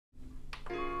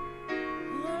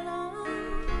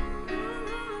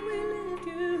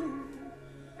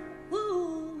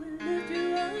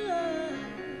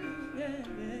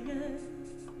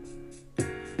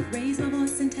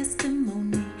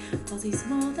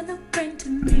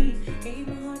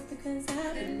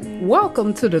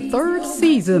Welcome to the third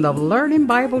season of Learning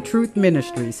Bible Truth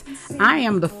Ministries. I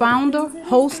am the founder,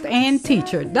 host, and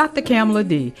teacher, Dr. Kamala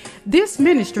D. This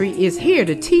ministry is here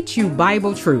to teach you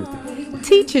Bible truth.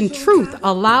 Teaching truth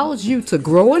allows you to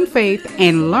grow in faith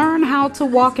and learn how to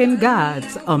walk in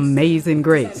God's amazing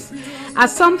grace. I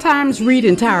sometimes read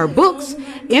entire books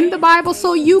in the Bible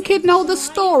so you can know the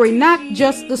story, not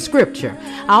just the scripture.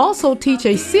 I also teach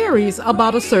a series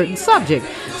about a certain subject,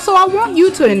 so I want you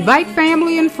to invite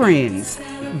family and friends.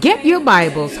 Get your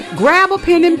Bibles, grab a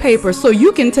pen and paper so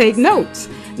you can take notes.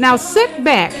 Now sit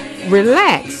back,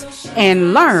 relax,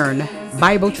 and learn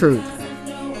Bible truth.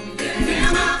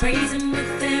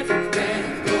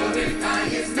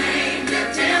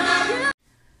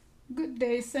 Good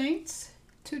day, saints.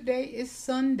 Today is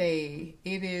Sunday.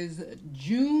 It is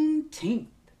June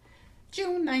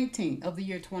 19th of the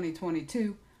year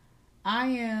 2022. I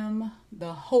am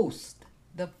the host,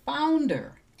 the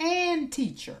founder, and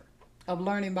teacher of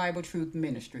Learning Bible Truth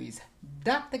Ministries,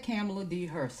 Dr. Kamala D.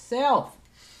 herself.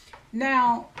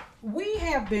 Now, we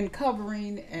have been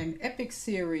covering an epic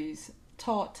series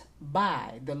taught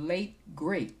by the late,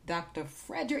 great Dr.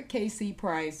 Frederick K.C.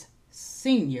 Price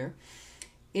Sr.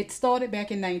 It started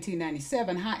back in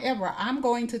 1997. However, I'm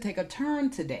going to take a turn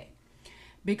today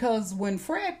because when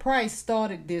Fred Price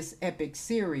started this epic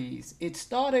series, it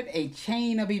started a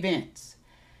chain of events.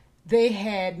 They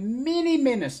had many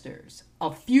ministers, a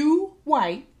few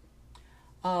white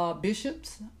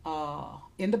bishops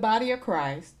in the body of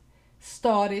Christ,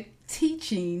 started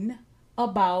teaching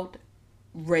about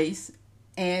race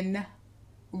and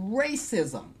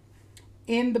racism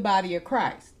in the body of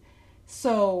Christ.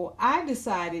 So I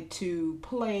decided to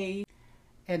play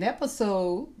an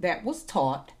episode that was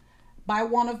taught by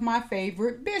one of my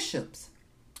favorite bishops,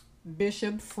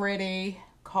 Bishop Freddie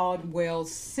Caldwell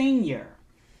Sr.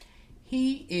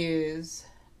 He is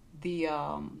the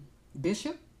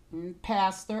bishop and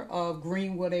pastor of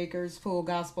Greenwood Acres Full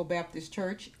Gospel Baptist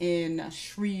Church in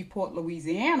Shreveport,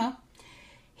 Louisiana.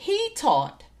 He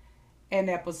taught an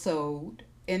episode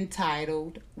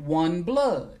entitled One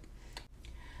Blood.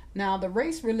 Now, the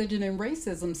Race, Religion, and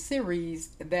Racism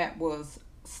series that was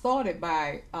started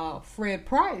by Fred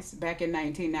Price back in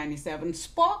 1997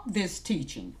 sparked this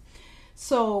teaching.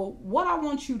 So what I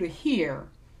want you to hear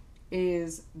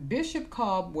is Bishop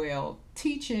Caldwell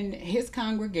teaching his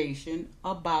congregation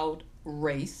about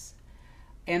race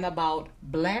and about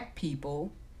black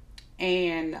people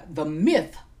and the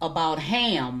myth about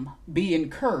Ham being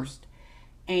cursed,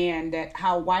 and that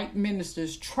how white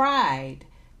ministers tried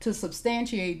to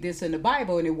substantiate this in the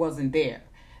Bible, and it wasn't there.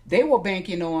 They were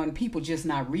banking on people just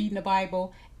not reading the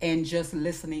Bible and just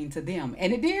listening to them.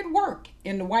 And it did work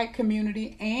in the white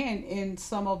community and in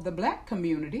some of the black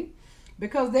community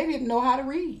because they didn't know how to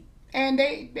read. And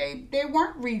they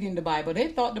weren't reading the Bible. They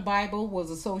thought the Bible was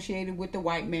associated with the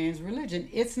white man's religion.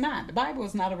 It's not. The Bible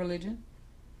is not a religion.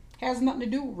 It has nothing to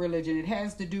do with religion. It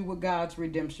has to do with God's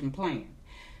redemption plan.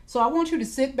 So I want you to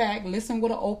sit back, listen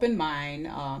with an open mind.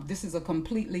 This is a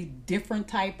completely different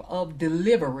type of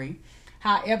delivery.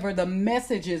 However, the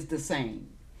message is the same.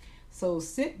 So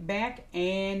sit back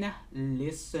and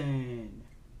listen.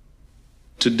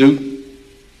 To do.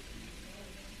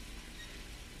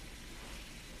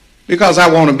 Because I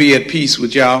want to be at peace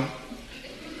with y'all.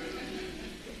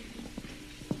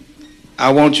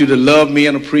 I want you to love me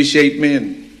and appreciate me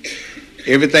and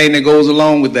everything that goes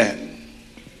along with that.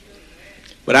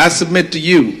 But I submit to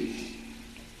you,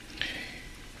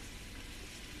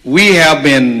 we have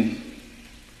been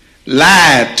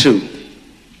lied to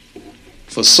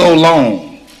for so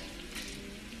long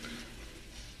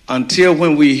until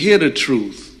when we hear the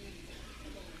truth,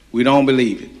 we don't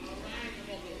believe it.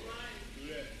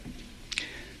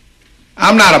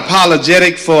 I'm not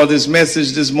apologetic for this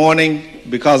message this morning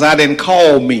because I didn't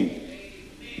call me.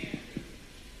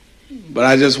 But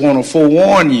I just want to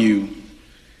forewarn you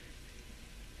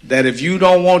that if you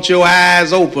don't want your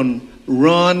eyes open,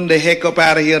 run the heck up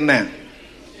out of here now.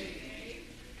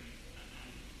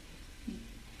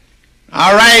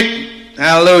 All right.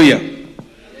 Hallelujah.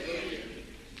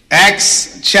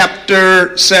 Acts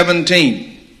chapter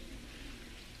 17.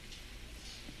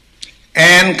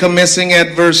 And commencing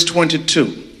at verse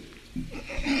 22.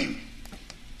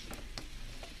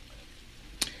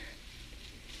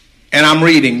 And I'm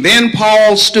reading. Then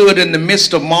Paul stood in the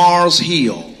midst of Mars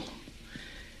Hill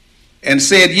and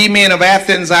said, Ye men of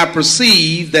Athens, I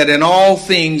perceive that in all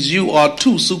things you are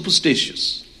too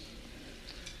superstitious.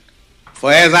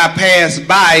 For as I passed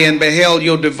by and beheld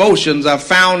your devotions, I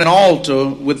found an altar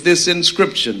with this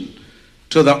inscription,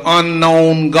 To the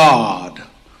unknown God,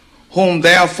 whom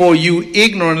therefore you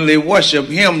ignorantly worship,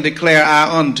 him declare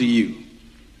I unto you.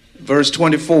 Verse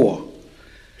 24.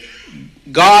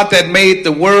 God that made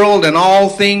the world and all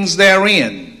things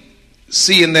therein,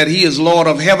 seeing that he is Lord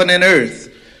of heaven and earth,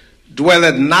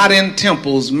 dwelleth not in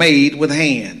temples made with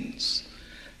hands,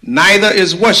 neither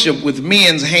is worship with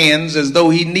men's hands as though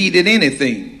he needed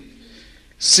anything,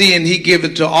 seeing he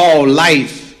giveth to all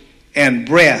life and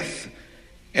breath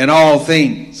and all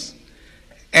things,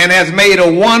 and hath made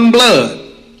of one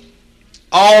blood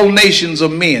all nations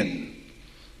of men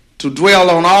to dwell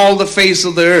on all the face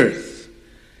of the earth,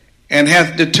 and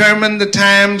hath determined the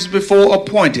times before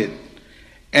appointed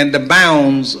and the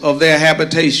bounds of their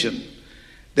habitation,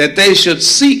 that they should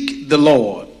seek the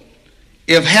Lord,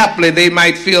 if haply they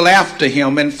might feel after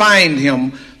him and find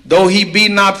him, though he be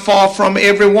not far from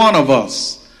every one of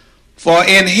us. For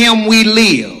in him we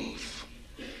live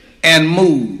and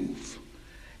move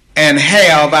and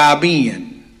have our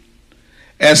being.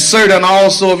 As certain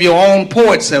also of your own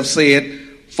poets have said,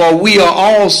 for we are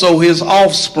also his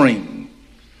offspring.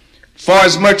 For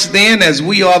as much then as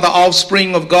we are the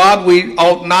offspring of God, we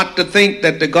ought not to think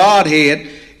that the Godhead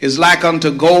is like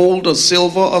unto gold or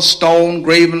silver or stone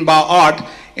graven by art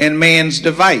and man's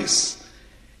device.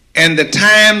 And the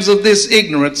times of this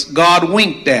ignorance God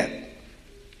winked at,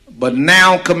 but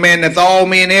now commandeth all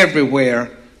men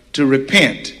everywhere to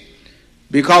repent,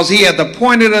 because he hath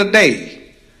appointed a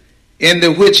day in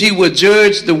the which he would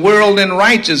judge the world in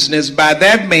righteousness by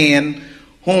that man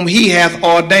whom he hath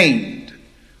ordained,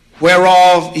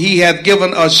 whereof he hath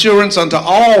given assurance unto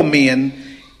all men,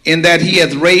 in that he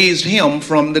hath raised him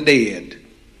from the dead.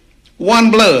 One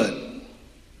blood.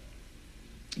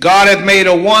 God hath made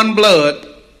of one blood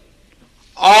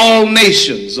all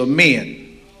nations of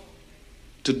men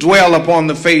to dwell upon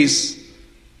the face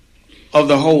of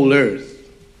the whole earth.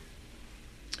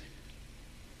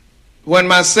 When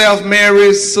myself,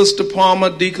 Mary, Sister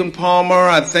Palmer, Deacon Palmer,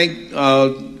 I think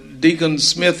Deacon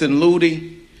Smith and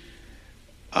Ludy,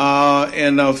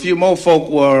 and a few more folk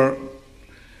were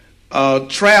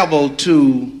traveled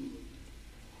to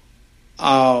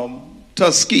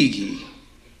Tuskegee.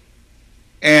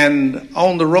 And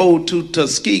on the road to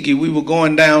Tuskegee, we were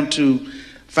going down to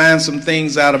find some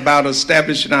things out about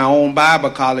establishing our own Bible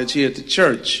college here at the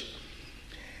church.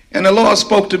 And the Lord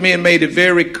spoke to me and made it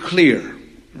very clear,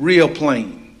 real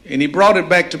plain. And he brought it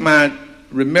back to my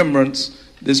remembrance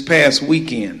this past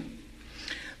weekend.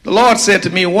 The Lord said to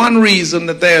me, one reason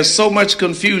that there is so much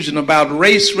confusion about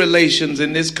race relations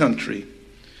in this country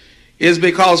is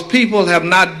because people have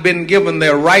not been given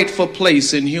their rightful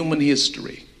place in human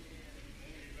history.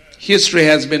 History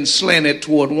has been slanted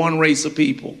toward one race of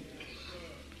people,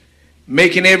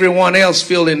 making everyone else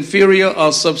feel inferior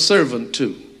or subservient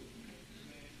to.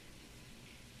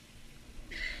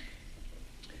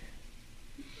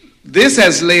 This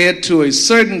has led to a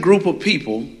certain group of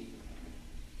people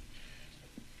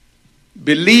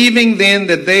believing then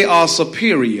that they are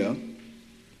superior,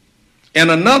 and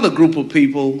another group of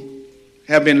people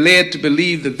have been led to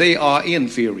believe that they are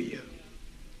inferior.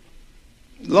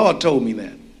 The Lord told me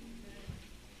that.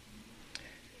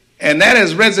 And that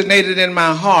has resonated in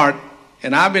my heart,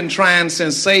 and I've been trying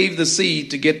since Save the Seed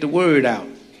to get the word out.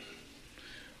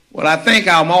 Well, I think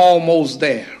I'm almost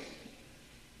there,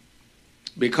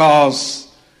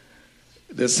 because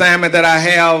the assignment that I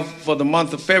have for the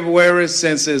month of February,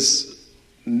 since it's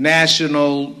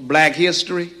National Black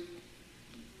History,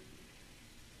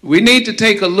 we need to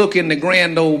take a look in the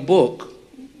grand old book,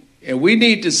 and we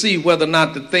need to see whether or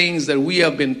not the things that we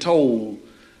have been told,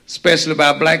 especially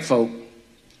about black folk,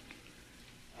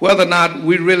 whether or not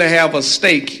we really have a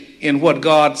stake in what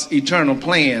God's eternal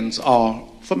plans are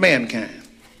for mankind.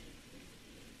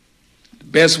 The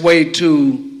best way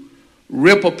to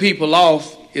rip a people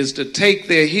off is to take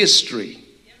their history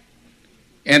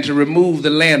and to remove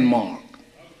the landmark.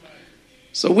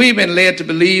 So we've been led to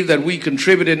believe that we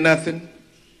contributed nothing,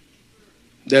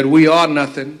 that we are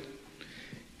nothing,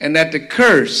 and that the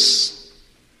curse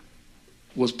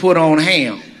was put on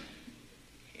Ham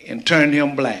and turned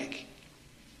him black.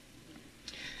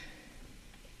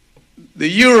 The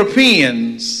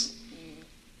Europeans,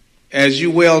 as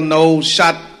you well know,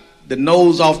 shot the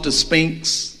nose off the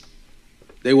Sphinx.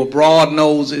 They were broad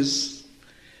noses.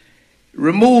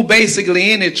 Removed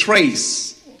basically any trace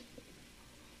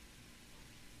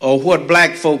of what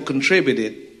black folk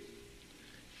contributed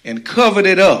and covered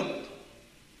it up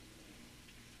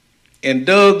and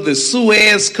dug the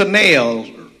Suez Canal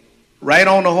right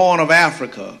on the Horn of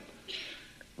Africa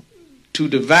to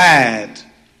divide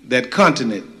that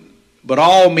continent. But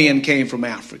all men came from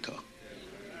Africa.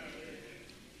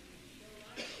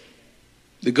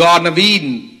 The Garden of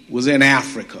Eden was in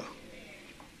Africa.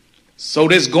 So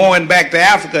this going back to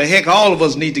Africa, heck, all of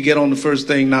us need to get on the first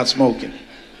thing, not smoking.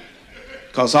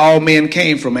 Because all men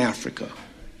came from Africa.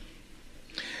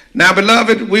 Now,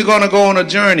 beloved, we're going to go on a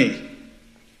journey.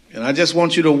 And I just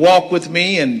want you to walk with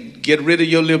me and get rid of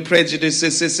your little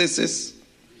prejudices.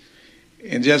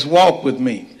 And just walk with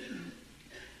me.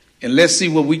 And let's see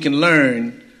what we can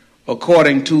learn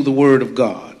according to the Word of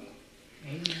God.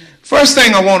 Amen. First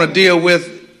thing I want to deal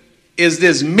with is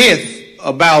this myth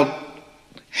about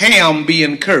Ham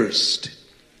being cursed.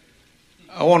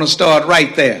 I want to start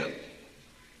right there.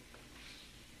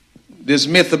 This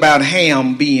myth about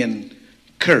Ham being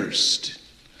cursed.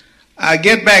 I'll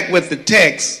get back with the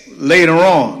text later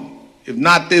on. If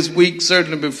not this week,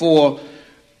 certainly before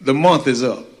the month is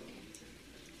up.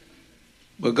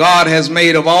 But God has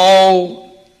made of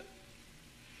all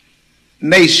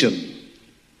nation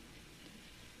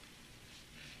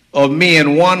of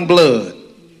men one blood.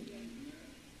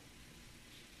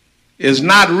 It's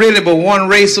not really but one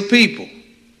race of people.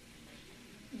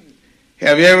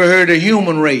 Have you ever heard of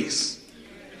human race?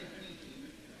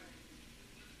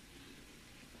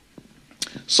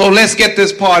 So let's get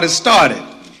this party started.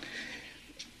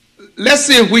 Let's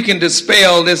see if we can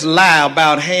dispel this lie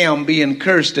about Ham being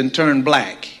cursed and turned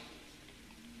black.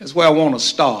 That's where I want to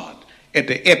start, at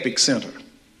the epicenter.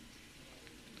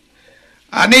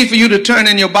 I need for you to turn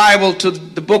in your Bible to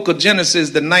the book of Genesis,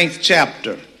 the 9th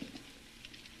chapter.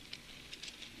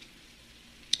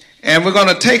 And we're going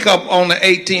to take up on the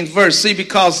 18th verse. See,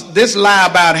 because this lie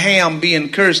about Ham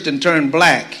being cursed and turned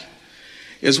black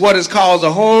is what has caused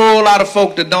a whole lot of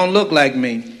folk that don't look like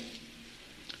me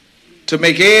to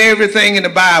make everything in the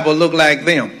Bible look like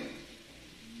them.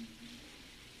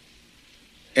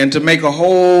 And to make a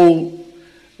whole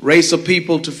race of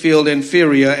people to feel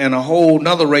inferior and a whole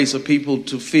nother race of people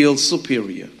to feel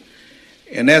superior.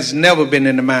 And that's never been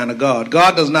in the mind of God.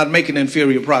 God does not make an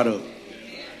inferior product.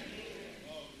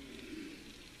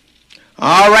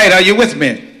 All right, are you with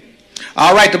me?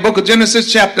 All right, the book of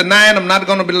Genesis chapter 9. I'm not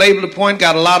going to belabor the point.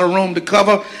 Got a lot of room to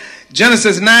cover.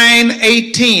 Genesis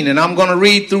 9:18, and I'm going to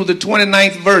read through the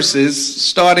 29th verses,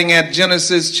 starting at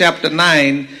Genesis chapter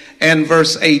 9 and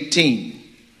verse 18.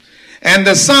 And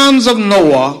the sons of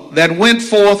Noah that went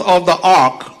forth of the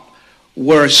ark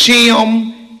were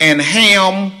Shem and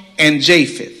Ham and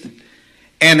Japheth.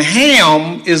 And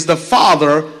Ham is the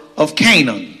father of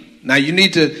Canaan. Now you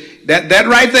need to, that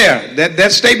right there,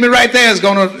 that statement right there is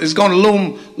going to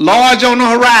loom large on the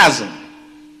horizon.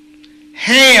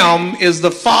 Ham is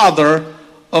the father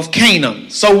of Canaan.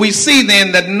 So we see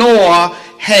then that Noah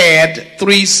had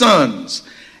 3 sons.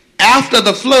 After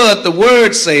the flood, the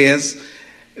word says,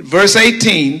 verse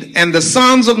 18, and the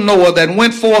sons of Noah that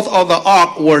went forth of the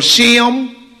ark were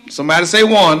Shem, somebody say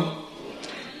one,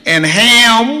 and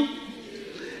Ham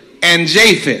and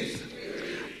Japheth.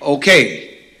 Okay.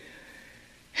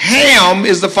 Ham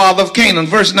is the father of Canaan.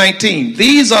 Verse 19,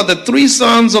 these are the 3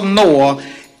 sons of Noah,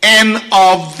 and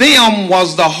of them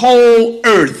was the whole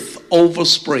earth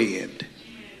overspread.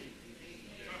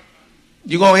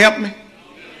 You gonna help me?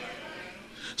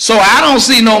 So I don't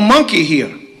see no monkey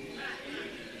here.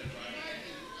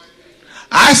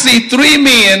 I see 3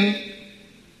 men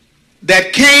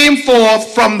that came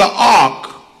forth from the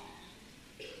ark,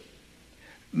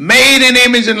 made in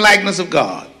image and likeness of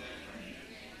God.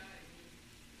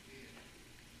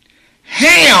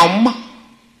 Ham,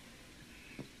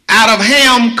 out of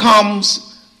Ham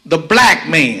comes the black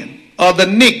man or the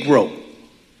Negro.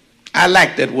 I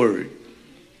like that word.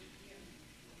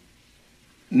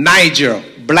 Niger,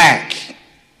 black.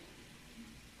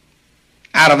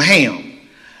 Out of Ham.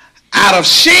 Out of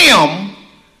Shem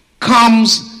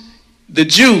comes the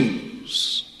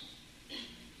Jews.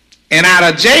 And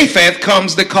out of Japheth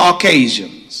comes the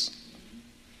Caucasians.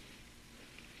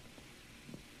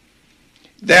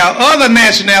 There are other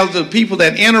nationalities of people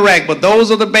that interact, but those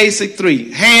are the basic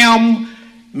 3. Ham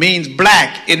means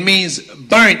black. It means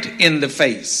burnt in the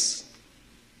face.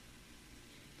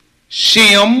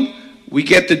 Shem, we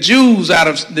get the Jews out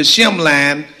of the Shem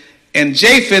line. And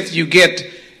Japheth, you get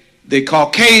the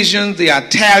Caucasians, the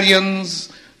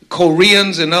Italians,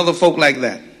 Koreans, and other folk like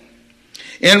that.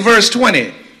 In verse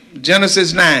 20,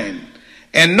 Genesis 9,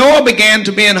 and Noah began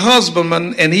to be an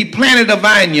husbandman, and he planted a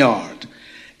vineyard.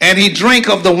 And he drank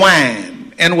of the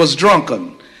wine and was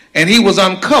drunken, and he was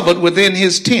uncovered within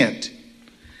his tent.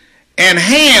 And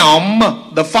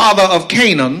Ham, the father of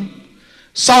Canaan,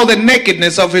 saw the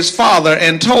nakedness of his father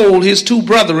and told his 2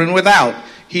 brethren without.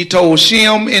 He told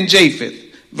Shem and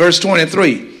Japheth. Verse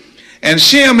 23. And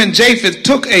Shem and Japheth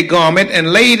took a garment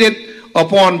and laid it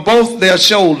upon both their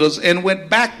shoulders and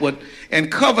went backward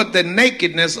and covered the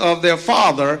nakedness of their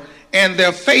father and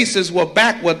their faces were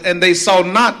backward, and they saw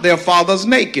not their father's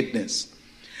nakedness.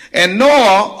 And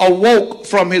Noah awoke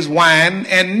from his wine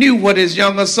and knew what his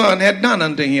younger son had done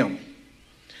unto him.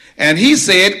 And he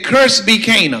said, Cursed be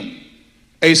Canaan,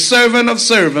 a servant of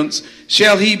servants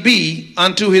shall he be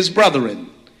unto his brethren.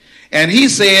 And he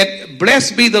said,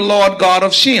 Blessed be the Lord God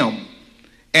of Shem,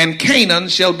 and Canaan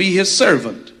shall be his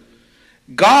servant.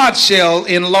 God shall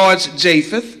enlarge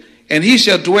Japheth, and he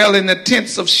shall dwell in the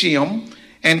tents of Shem,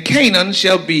 and Canaan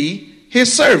shall be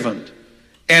his servant.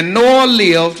 And Noah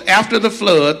lived after the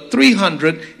flood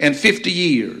 350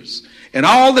 years. And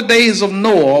all the days of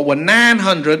Noah were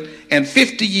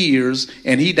 950 years,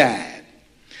 and he died.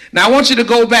 Now I want you to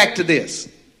go back to this.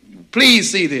 Please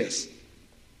see this.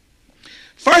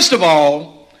 First of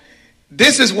all,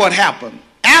 this is what happened.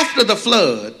 After the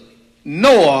flood,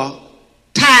 Noah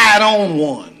tied on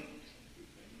one.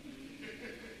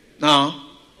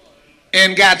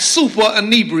 And got super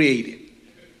inebriated.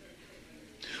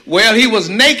 Well, he was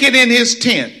naked in his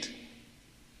tent.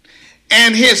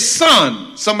 And his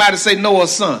son, somebody say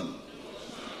Noah's son.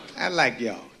 I like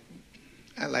y'all.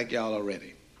 I like y'all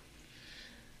already.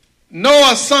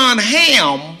 Noah's son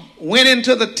Ham went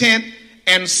into the tent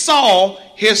and saw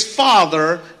his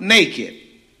father naked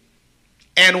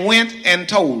and went and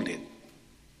told it.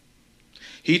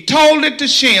 He told it to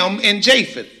Shem and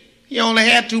Japheth. He only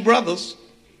had 2 brothers.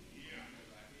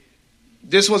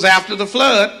 This was after the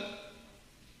flood.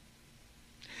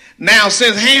 Now,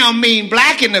 since Ham mean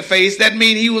black in the face, that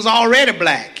means he was already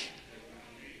black.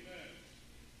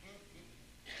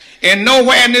 And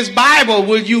nowhere in this Bible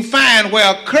will you find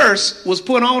where a curse was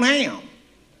put on Ham.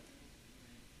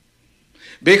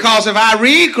 Because if I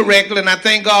read correctly, and I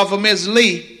thank God for Ms.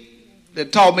 Lee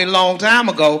that taught me a long time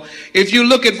ago, if you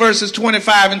look at verses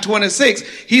 25 and 26,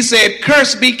 he said,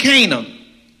 Cursed be Canaan.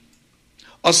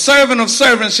 A servant of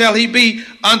servants shall he be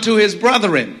unto his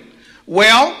brethren.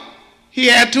 Well, he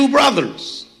had 2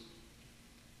 brothers,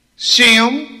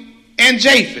 Shem and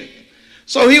Japheth.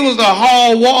 So he was to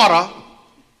haul water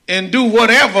and do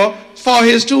whatever for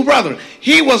his 2 brethren.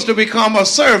 He was to become a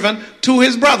servant to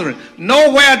his brethren.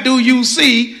 Nowhere do you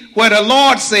see where the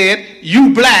Lord said,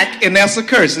 you black, and that's a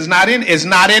curse. It's not in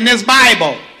this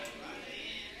Bible.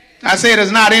 I said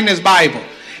it's not in this Bible.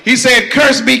 He said,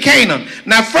 Cursed be Canaan.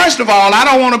 Now, first of all, I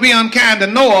don't want to be unkind to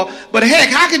Noah, but heck,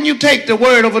 how can you take the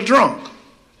word of a drunk?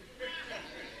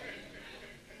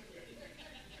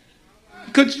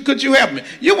 Could you help me?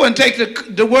 You wouldn't take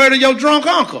the word of your drunk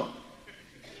uncle.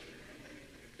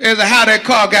 As to how that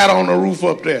car got on the roof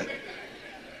up there.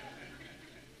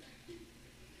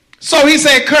 So he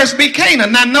said, Cursed be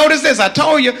Canaan. Now notice this. I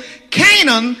told you,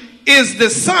 Canaan is the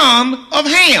son of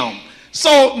Ham.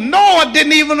 So Noah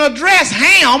didn't even address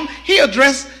Ham. He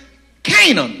addressed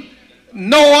Canaan,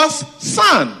 Noah's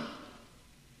son.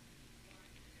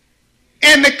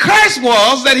 And the curse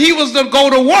was that he was to go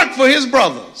to work for his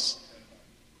brothers.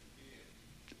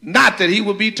 Not that he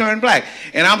would be turned black.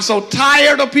 And I'm so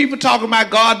tired of people talking about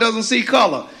God doesn't see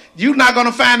color. You're not going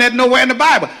to find that nowhere in the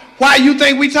Bible. Why you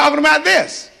think we're talking about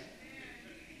this?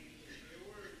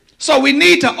 So we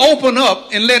need to open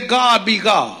up and let God be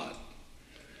God.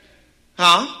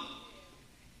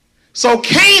 So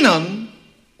Canaan,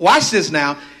 watch this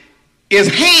now, is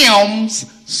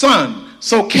Ham's son.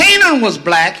 So Canaan was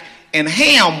black and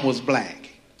Ham was black.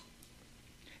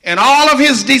 And all of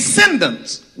his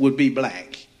descendants would be black.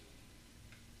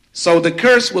 So the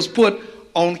curse was put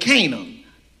on Canaan,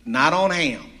 not on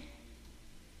Ham.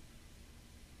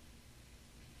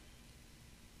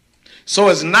 So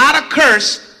it's not a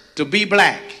curse to be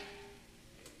black.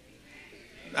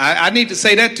 I need to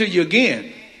say that to you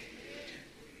again.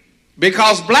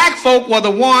 Because black folk were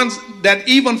the ones that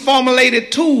even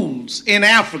formulated tools in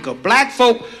Africa. Black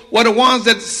folk were the ones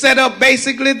that set up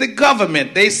basically the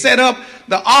government. They set up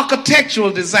the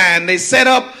architectural design. They set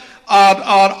up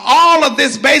all of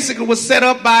this basically was set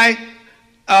up by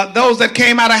those that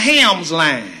came out of Ham's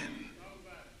line.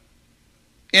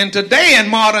 And today, in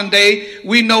modern day,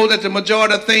 we know that the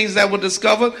majority of things that were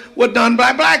discovered were done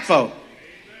by black folk.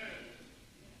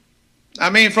 I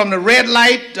mean, from the red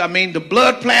light, the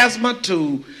blood plasma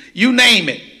to you name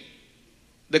it.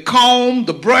 The comb,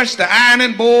 the brush, the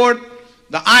ironing board,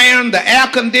 the iron, the air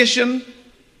condition,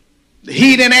 the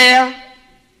heat and air.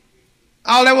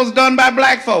 All that was done by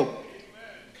black folk.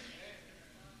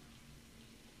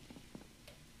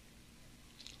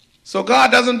 So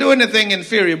God doesn't do anything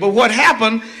inferior. But what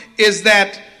happened is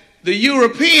that the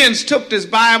Europeans took this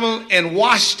Bible and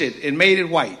washed it and made it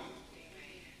white.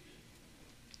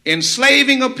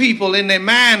 Enslaving a people in their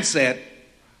mindset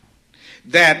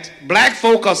that black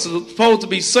folk are supposed to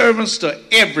be servants to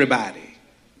everybody.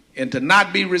 and to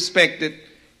not be respected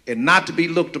and not to be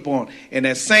looked upon. And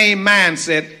that same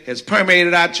mindset has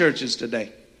permeated our churches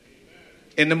today.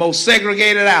 And the most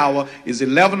segregated hour is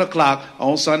 11 o'clock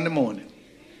on Sunday morning.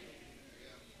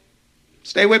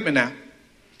 Stay with me now.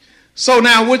 So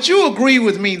now, would you agree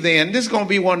with me then? This is going to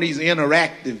be one of these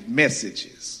interactive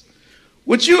messages.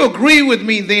 Would you agree with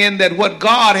me then that what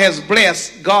God has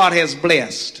blessed, God has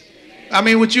blessed? I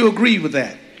mean, would you agree with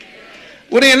that?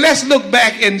 Well, then let's look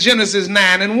back in Genesis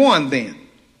 9:1 then.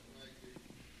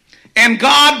 And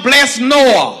God blessed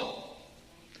Noah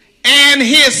and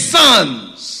his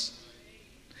sons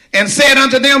and said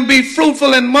unto them, be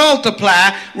fruitful and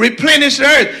multiply, replenish the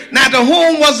earth. Now, to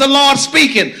whom was the Lord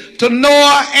speaking? To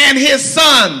Noah and his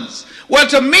sons. Well,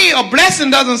 to me, a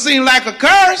blessing doesn't seem like a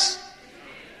curse.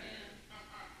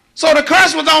 So the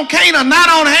curse was on Canaan, not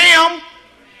on Ham.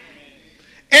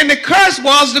 And the curse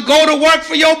was to go to work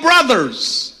for your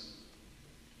brothers.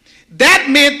 That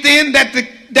meant then that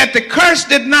the curse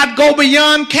did not go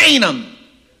beyond Canaan,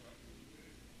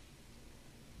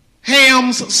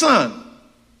 Ham's son.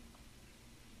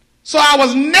 So our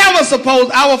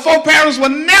foreparents were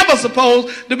never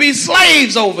supposed to be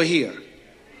slaves over here.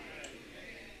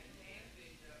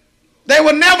 They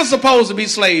were never supposed to be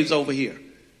slaves over here.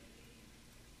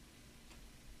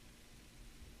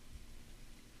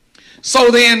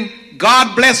 So then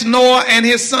God blessed Noah and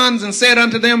his sons and said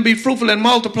unto them, be fruitful and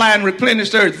multiply and replenish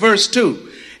the earth. Verse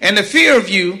 2. And the fear of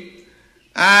you,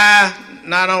 I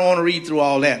don't want to read through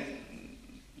all that.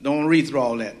 Don't want to read through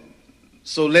all that.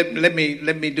 So let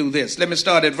me do this. Let me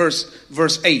start at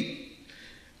verse 8.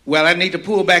 Well, I need to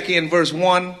pull back in verse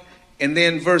 1 and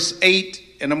then verse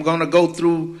 8, and I'm going to go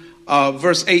through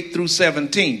verse 8 through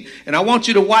 17. And I want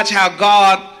you to watch how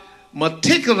God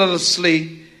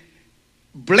meticulously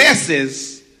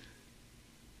blesses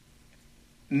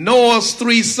Noah's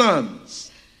 3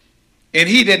 sons. And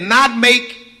he did not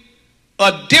make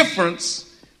a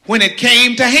difference when it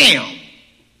came to Ham.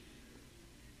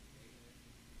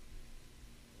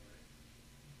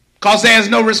 Because there's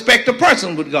no respect of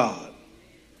person with God.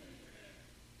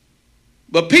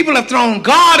 But people have thrown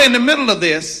God in the middle of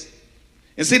this.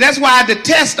 And see, that's why I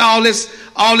detest all this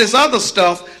other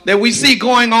stuff that we see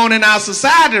going on in our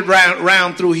society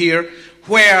around through here,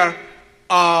 where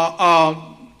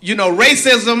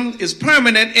racism is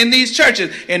permanent in these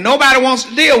churches and nobody wants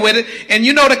to deal with it. And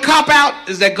the cop out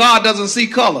is that God doesn't see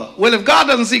color. Well, if God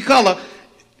doesn't see color,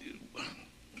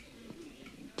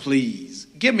 please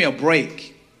give me a break.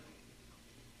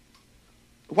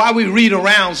 While we read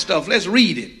around stuff, let's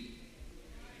read it.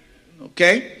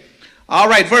 Okay? All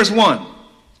right, verse 1.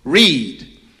 Read.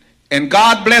 And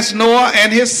God blessed Noah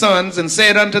and his sons and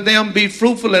said unto them, be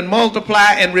fruitful and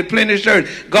multiply and replenish the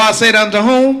earth. God said unto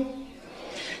whom?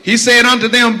 He said unto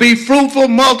them, be fruitful,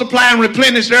 multiply and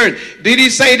replenish the earth. Did he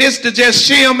say this to just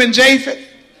Shem and Japheth?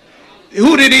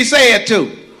 Who did he say it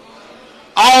to?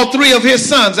 All 3 of his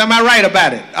sons. Am I right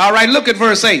about it? All right, look at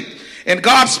verse 8. And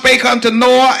God spake unto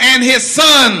Noah and his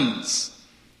sons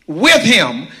with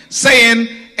him, saying,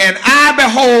 and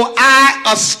behold,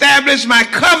 I establish my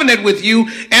covenant with you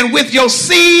and with your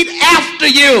seed after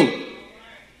you.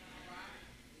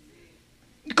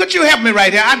 Could you help me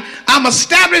right here? I'm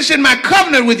establishing my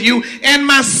covenant with you and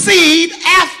my seed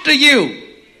after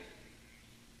you.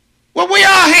 Well, we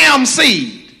are Ham's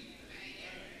seed.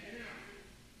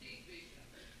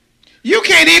 You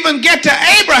can't even get to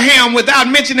Abraham without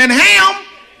mentioning Ham.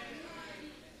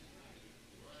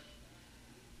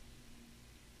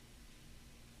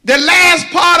 The last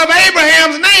part of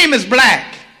Abraham's name is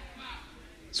black.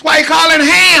 That's why he call him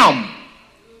Ham.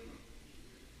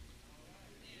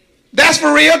 That's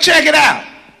for real. Check it out.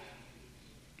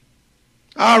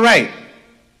 All right.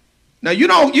 Now,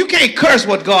 you can't curse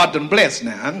what God done blessed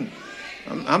now.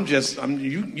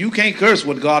 You can't curse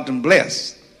what God done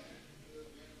blessed.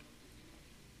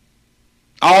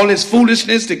 All this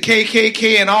foolishness, the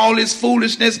KKK and all this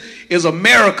foolishness is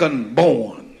American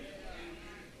born.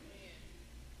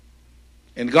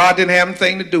 And God didn't have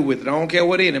anything to do with it. I don't care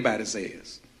what anybody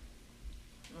says.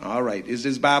 All right. Is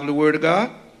this Bible the Word of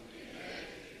God?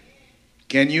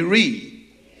 Can you read?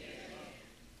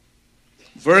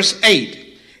 Verse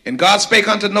 8. And God spake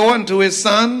unto Noah and to his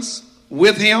sons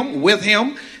with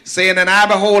him, saying, and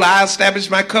behold, I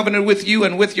establish my covenant with you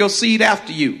and with your seed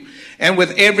after you, and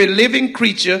with every living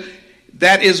creature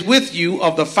that is with you,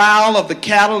 of the fowl, of the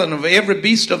cattle, and of every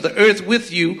beast of the earth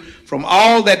with you, from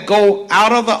all that go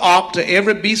out of the ark to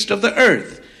every beast of the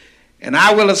earth. And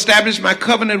I will establish my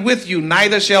covenant with you,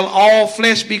 neither shall all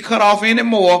flesh be cut off any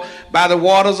more by the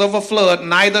waters of a flood,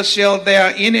 neither shall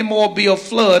there any more be a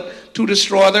flood to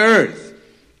destroy the earth.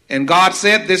 And God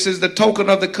said, this is the token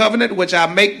of the covenant which I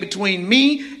make between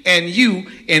me and you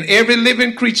and every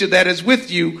living creature that is with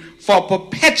you for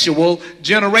perpetual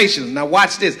generations. Now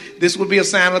watch this. This will be a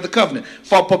sign of the covenant.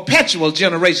 For perpetual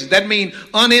generations. That means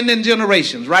unending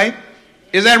generations, right?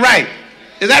 Is that right?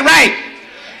 Is that right?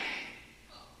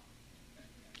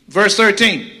 Verse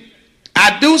 13.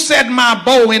 I do set my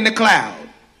bow in the cloud,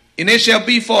 and it shall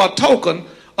be for a token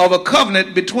of a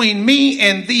covenant between me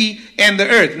and thee and the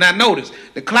earth. Now notice,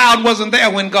 the cloud wasn't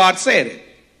there when God said it.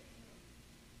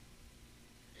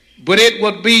 But it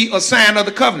would be a sign of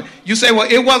the covenant. You say, well,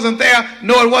 it wasn't there.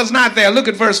 No, it was not there. Look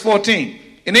at verse 14.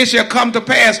 And it shall come to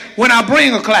pass when I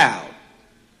bring a cloud.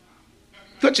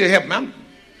 Put your help, man.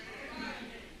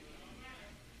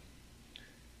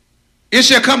 It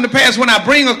shall come to pass when I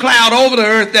bring a cloud over the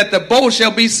earth that the bow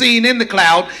shall be seen in the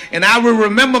cloud, and I will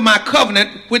remember my covenant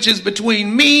which is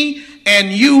between me and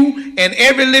you and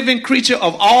every living creature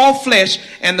of all flesh,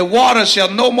 and the water shall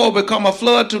no more become a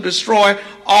flood to destroy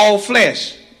all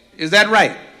flesh. Is that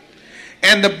right?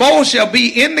 And the bow shall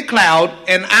be in the cloud,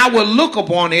 and I will look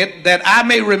upon it, that I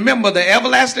may remember the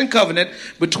everlasting covenant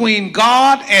between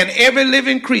God and every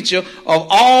living creature of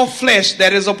all flesh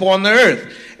that is upon the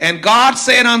earth. And God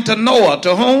said unto Noah,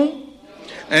 to whom?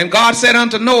 And God said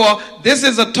unto Noah, this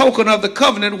is a token of the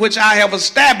covenant which I have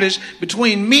established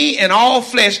between me and all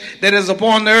flesh that is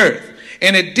upon the earth.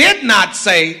 And it did not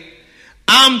say,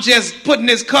 I'm just putting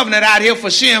this covenant out here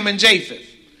for Shem and Japheth,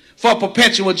 for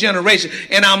perpetual generation.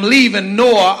 And I'm leaving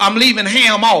Noah, I'm leaving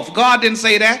Ham off. God didn't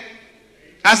say that.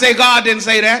 I say God didn't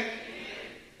say that.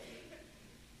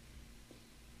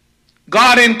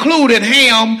 God included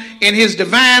Ham in his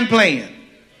divine plan.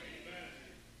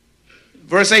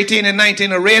 Verse 18 and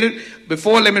 19, I read it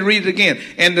before. Let me read it again.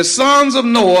 And the sons of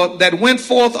Noah that went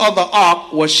forth of the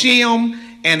ark were Shem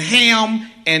and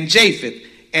Ham and Japheth.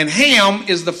 And Ham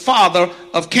is the father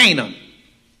of Canaan.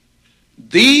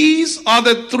 These are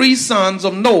the three sons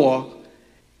of Noah,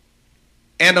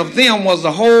 and of them was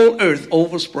the whole earth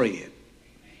overspread.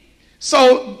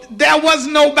 So there was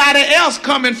nobody else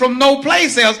coming from no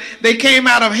place else. They came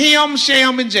out of Ham,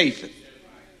 Shem, and Japheth.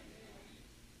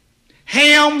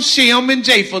 Ham, Shem, and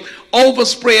Japheth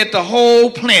overspread the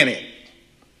whole planet.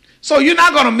 So you're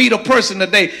not going to meet a person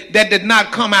today that did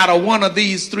not come out of one of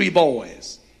these three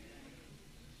boys.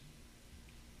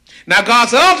 Now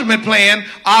God's ultimate plan,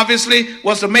 obviously,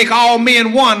 was to make all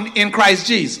men one in Christ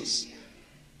Jesus.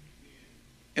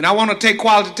 And I want to take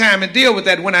quality time and deal with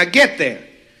that when I get there.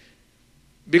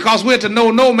 Because we're to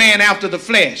know no man after the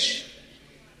flesh.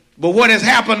 But what has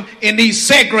happened in these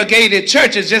segregated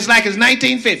churches, just like it's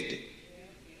 1950.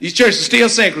 These churches are still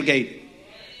segregated.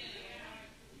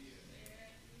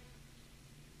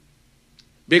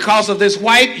 Because of this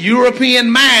white European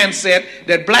mindset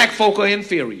that black folk are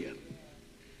inferior.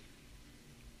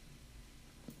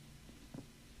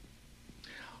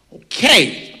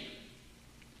 Okay.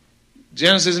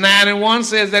 Genesis 9 and 1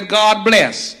 says that God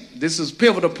blessed. This is a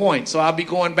pivotal point, so I'll be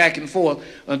going back and forth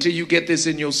until you get this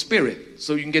in your spirit,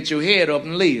 so you can get your head up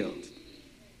and live.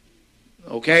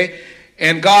 Okay?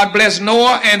 And God blessed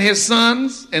Noah and his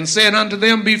sons and said unto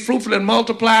them, be fruitful and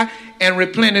multiply and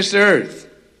replenish the earth.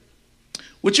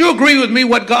 Would you agree with me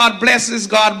what God blesses,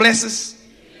 God blesses?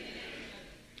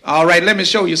 All right, let me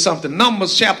show you something.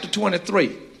 Numbers chapter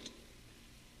 23.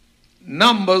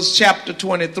 Numbers chapter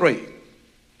 23.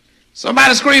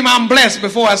 Somebody scream, I'm blessed,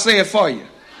 before I say it for you.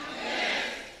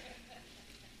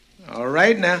 All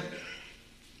right now.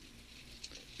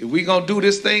 If we're going to do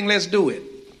this thing, let's do it.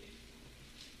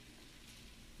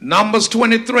 Numbers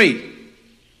 23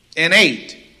 and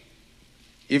 8.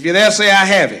 If you're there, say I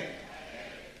have it.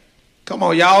 Come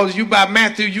on, y'all. You by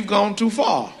Matthew, you've gone too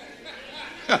far.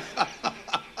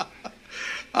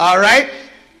 All right.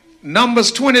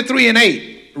 Numbers 23 and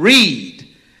 8. Read.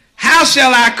 How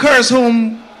shall I curse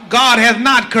whom God hath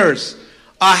not cursed?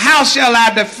 Or how shall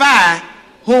I defy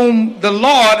whom the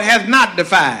Lord hath not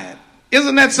defied?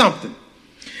 Isn't that something?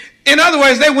 In other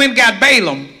words, they went and got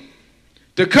Balaam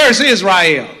to curse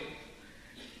Israel.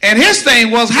 And his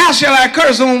thing was, how shall I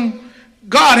curse whom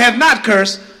God hath not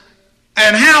cursed?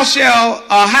 And how shall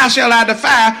I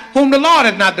defy whom the Lord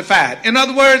hath not defied? In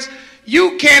other words,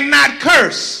 you cannot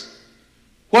curse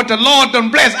what the Lord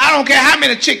done blessed. I don't care how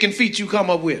many chicken feet you come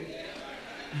up with.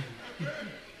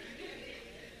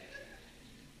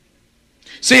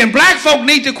 See, and black folk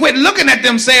need to quit looking at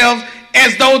themselves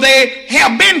as though they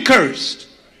have been cursed.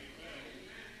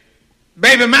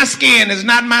 Baby, my skin is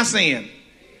not my sin.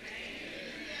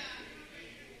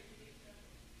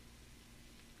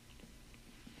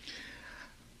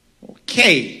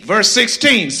 Okay, verse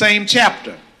 16, same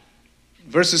chapter.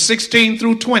 Verses 16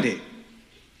 through 20.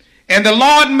 And the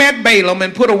Lord met Balaam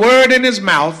and put a word in his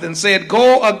mouth and said,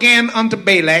 Go again unto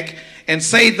Balak and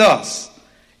say thus.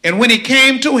 And when he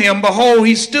came to him, behold,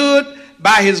 he stood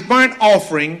by his burnt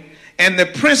offering, and the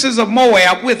princes of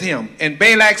Moab with him. And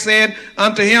Balak said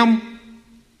unto him,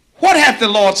 What hath the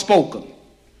Lord spoken?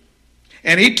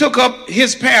 And he took up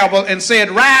his parable and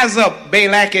said, Rise up,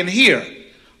 Balak, and hear.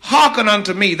 Hearken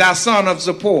unto me, thou son of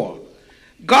Zippor.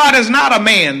 God is not a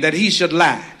man that he should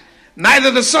lie, neither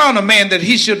the son of man that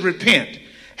he should repent.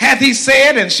 Hath he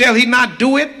said, and shall he not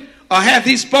do it? Or hath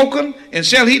he spoken, and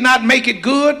shall he not make it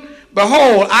good?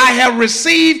 Behold, I have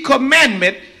received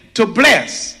commandment to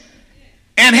bless,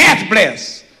 and hath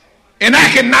blessed. And I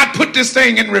cannot put this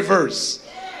thing in reverse.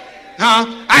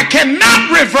 I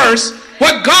cannot reverse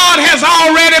what God has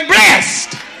already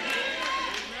blessed.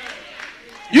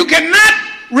 You cannot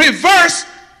reverse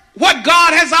what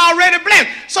God has already blessed.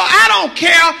 So I don't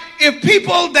care if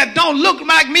people that don't look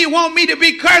like me want me to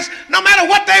be cursed. No matter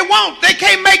what they want, they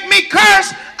can't make me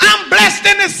curse. I'm blessed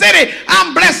in the city.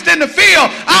 I'm blessed in the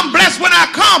field. I'm blessed when I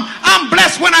come. I'm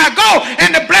blessed when I go.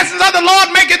 And the blessings of the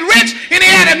Lord make it rich, and he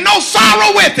added no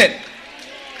sorrow with it.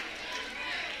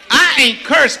 I ain't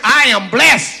cursed. I am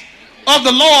blessed of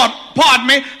the Lord, pardon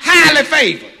me, highly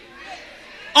favored.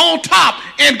 On top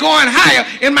and going higher,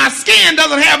 and my skin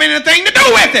doesn't have anything to do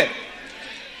with it.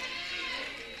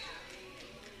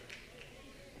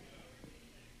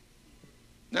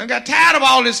 Now I got tired of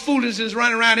all this foolishness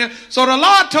running around here, so the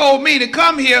Lord told me to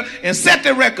come here and set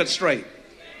the record straight.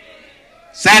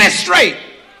 Set it straight.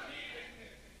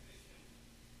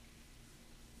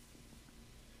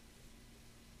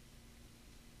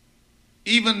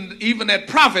 Even that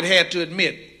prophet had to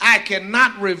admit, I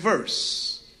cannot reverse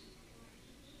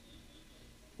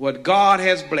what God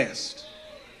has blessed.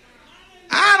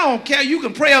 I don't care. You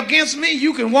can pray against me.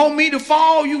 You can want me to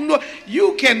fall.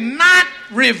 You cannot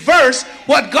reverse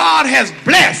what God has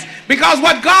blessed. Because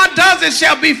what God does, it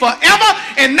shall be forever,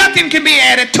 and nothing can be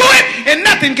added to it, and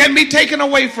nothing can be taken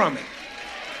away from it.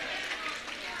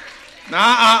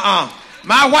 My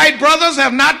white brothers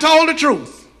have not told the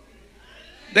truth.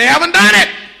 They haven't done it.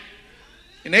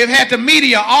 And they've had the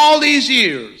media all these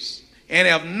years and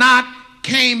have not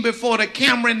came before the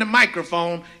camera and the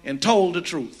microphone and told the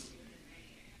truth.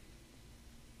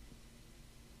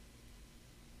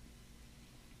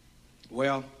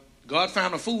 Well, God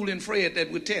found a fool in Fred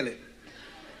that would tell it.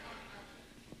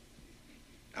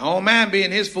 I don't mind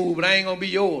being his fool, but I ain't going to be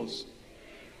yours.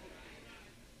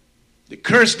 The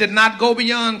curse did not go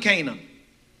beyond Canaan.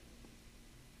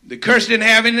 The curse didn't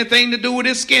have anything to do with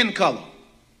his skin color.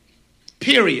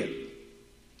 Period.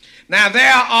 Now,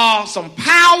 there are some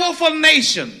powerful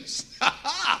nations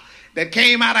that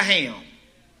came out of Ham.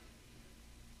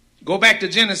 Go back to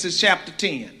Genesis chapter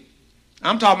 10.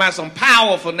 I'm talking about some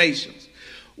powerful nations.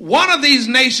 One of these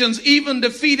nations even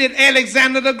defeated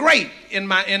Alexander the Great in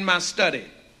my study.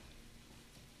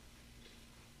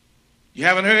 You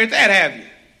haven't heard that, have you?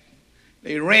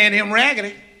 They ran him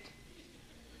raggedy.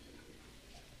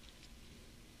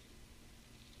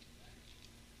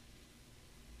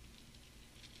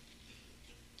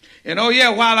 And oh yeah,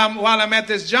 while I'm at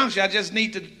this juncture, I just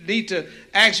need to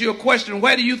ask you a question.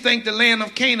 Where do you think the land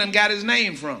of Canaan got its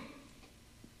name from?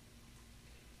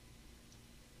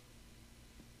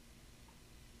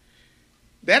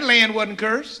 That land wasn't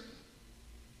cursed.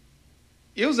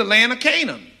 It was the land of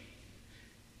Canaan.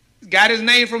 It got his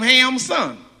name from Ham's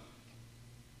son.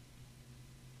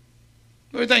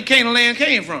 Where do you think Canaan land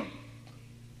came from?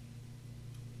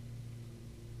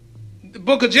 The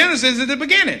book of Genesis is the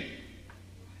beginning.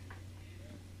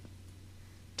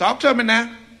 Talk to me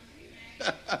now.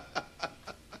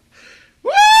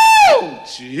 Woo!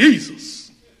 Jesus.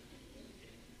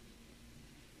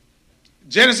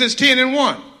 Genesis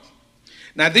 10:1.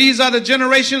 Now these are the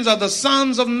generations of the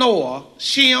sons of Noah,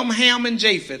 Shem, Ham, and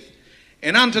Japheth.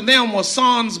 And unto them were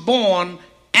sons born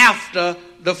after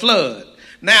the flood.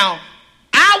 Now,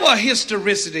 our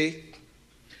historicity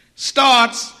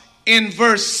starts in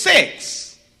verse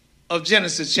 6 of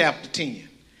Genesis chapter 10.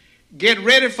 Get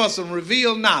ready for some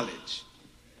revealed knowledge.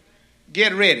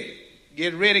 Get ready.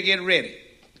 Get ready, get ready.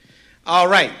 All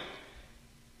right.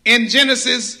 In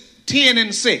Genesis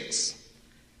 10:6,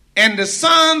 and the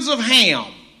sons of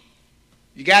Ham,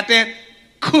 you got that?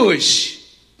 Cush,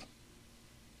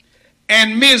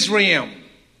 and Mizraim,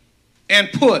 and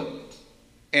Put,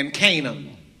 and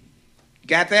Canaan.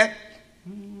 Got that?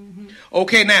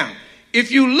 Okay, now,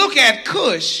 if you look at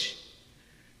Cush,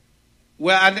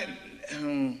 well,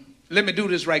 let me do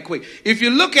this right quick. If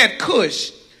you look at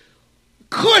Cush,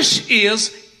 Cush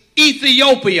is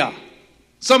Ethiopia.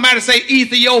 Somebody say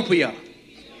Ethiopia.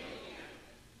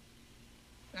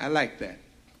 I like that.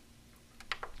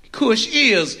 Cush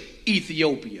is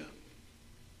Ethiopia.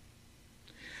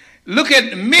 Look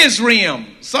at Mizraim.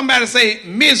 Somebody say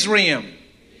Mizraim.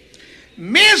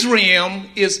 Mizraim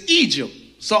is Egypt.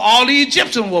 So all the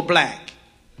Egyptians were black.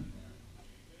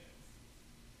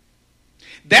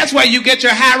 That's why you get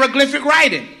your hieroglyphic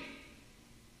writing.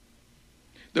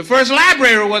 The first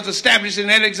library was established in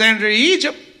Alexandria,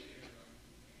 Egypt.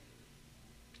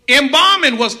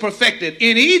 Embalming was perfected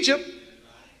in Egypt.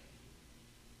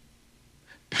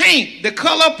 Paint, the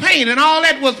color of paint and all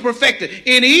that was perfected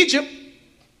in Egypt.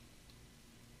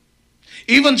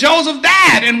 Even Joseph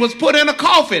died and was put in a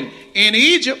coffin in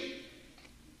Egypt.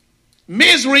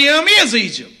 Mizraim is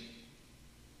Egypt.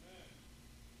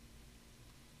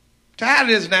 Tired of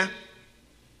this now.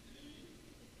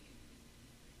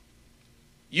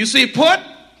 You see Put?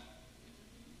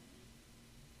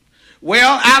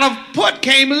 Well, out of Put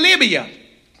came Libya.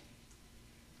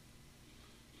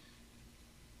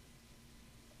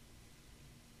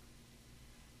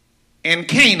 And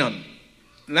Canaan.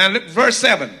 Now verse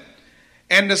 7.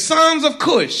 And the sons of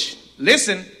Cush,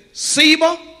 listen,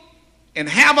 Seba and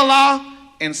Havilah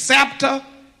and Sapta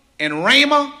and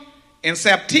Ramah and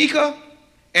Saptika,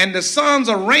 and the sons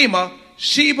of Ramah,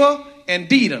 Sheba and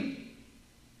Dedan.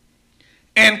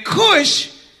 And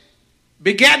Cush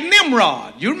begat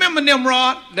Nimrod. You remember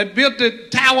Nimrod that built the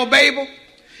Tower of Babel?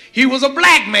 He was a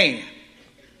black man.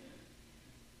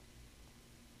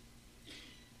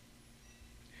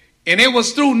 And it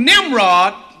was through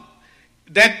Nimrod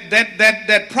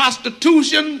that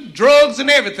prostitution, drugs, and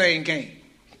everything came.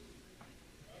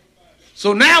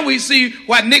 So now we see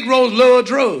why Negroes love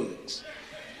drugs.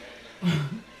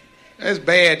 That's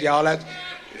bad, y'all.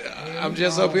 I'm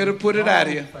just up here to put it out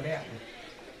here.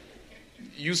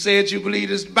 You said you believe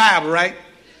this Bible, right?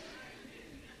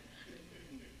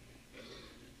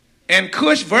 And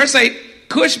Cush, verse 8,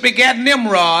 Cush begat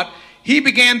Nimrod. He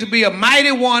began to be a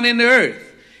mighty one in the earth.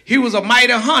 He was a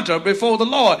mighty hunter before the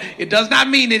Lord. It does not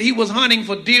mean that he was hunting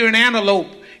for deer and antelope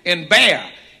and bear.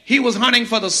 He was hunting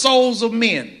for the souls of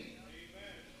men.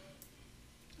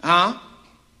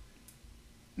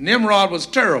 Nimrod was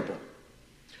terrible.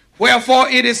 Wherefore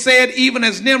it is said, even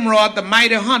as Nimrod, the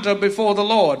mighty hunter before the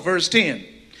Lord. Verse 10.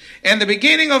 And the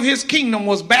beginning of his kingdom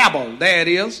was Babel, there it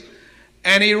is,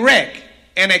 and Erech,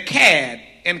 and Akkad,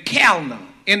 and Calneh,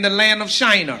 in the land of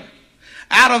Shinar.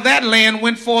 Out of that land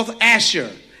went forth Asher,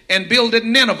 and builded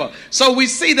Nineveh. So we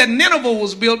see that Nineveh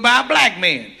was built by a black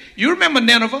man. You remember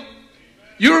Nineveh?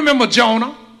 You remember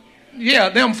Jonah? Yeah,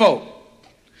 them folk.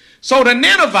 So the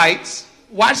Ninevites,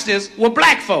 watch this, were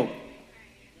black folk.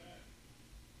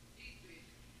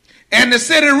 And the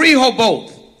city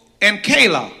Rehoboth and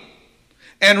Calah,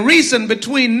 and Resen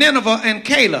between Nineveh and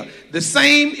Calah, the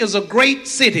same is a great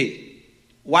city.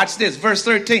 Watch this, verse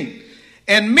 13.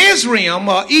 And Mizraim,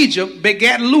 or Egypt,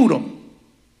 begat Ludum,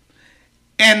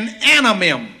 and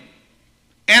Anamim,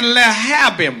 and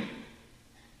Lehabim,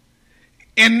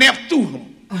 and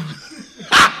Nephthuhim.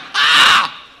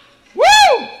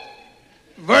 Woo!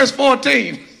 Verse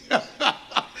 14.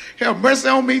 Have mercy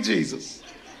on me, Jesus.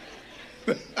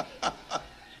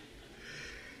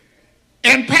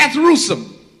 And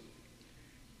Pathrusim,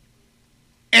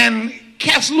 and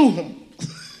Casluhim.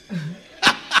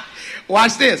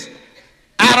 Watch this.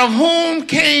 Out of whom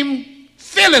came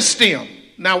Philistim.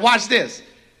 Now watch this.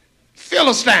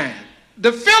 Philistine.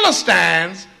 The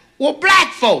Philistines were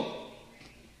black folk.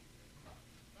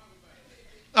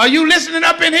 Are you listening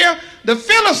up in here? The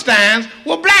Philistines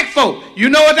were black folk. You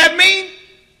know what that means?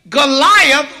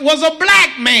 Goliath was a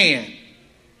black man.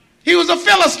 He was a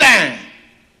Philistine.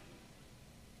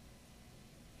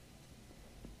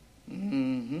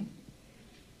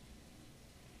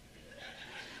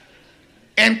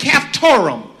 And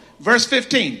Caphtorim, verse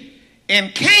 15.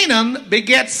 And Canaan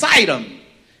begat Sidon,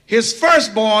 his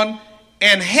firstborn,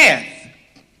 and Heth.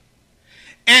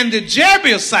 And the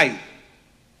Jebusite.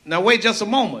 Now wait just a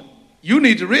moment. You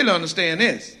need to really understand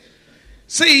this.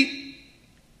 See,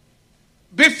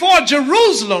 before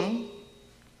Jerusalem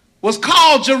was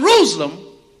called Jerusalem,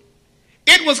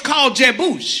 it was called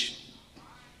Jebush.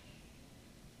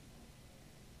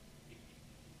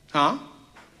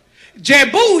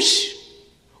 Jebush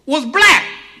was black.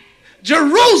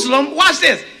 Jerusalem, watch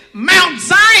this, Mount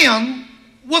Zion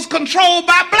was controlled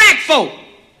by black folk.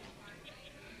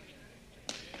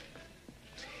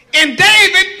 And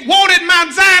David wanted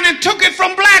Mount Zion and took it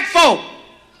from black folk.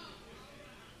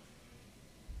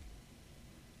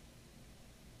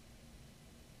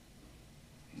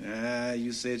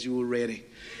 You said you were ready.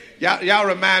 Y'all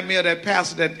remind me of that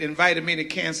pastor that invited me to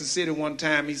Kansas City one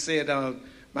time. He said,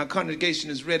 my congregation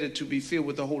is ready to be filled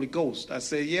with the Holy Ghost. I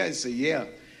said, yeah. He said, yeah.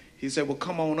 He said, well,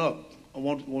 come on up.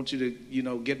 want you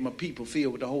to, get my people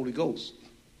filled with the Holy Ghost.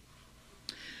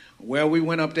 Well, we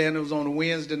went up there, and it was on a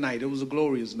Wednesday night. It was a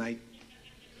glorious night.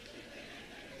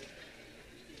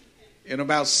 And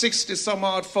about 60 some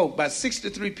odd folk, about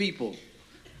 63 people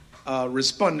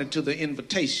responded to the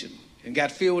invitation and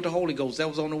got filled with the Holy Ghost. That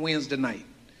was on a Wednesday night.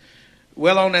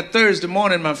 Well, on that Thursday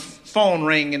morning, my phone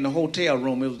rang in the hotel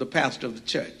room. It was the pastor of the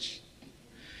church.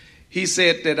 He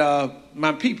said that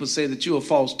my people say that you're a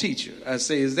false teacher. I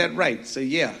say, is that right? I say,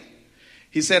 yeah.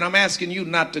 He said, I'm asking you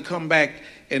not to come back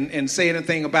and say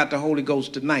anything about the Holy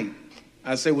Ghost tonight.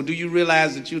 I say, well, do you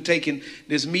realize that you're taking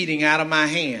this meeting out of my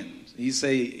hands? He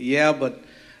say, yeah, but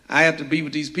I have to be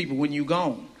with these people when you're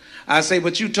gone. I say,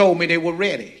 but you told me they were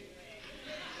ready.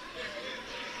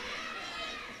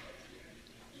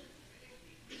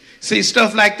 See,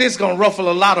 stuff like this is going to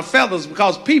ruffle a lot of feathers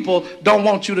because people don't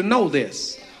want you to know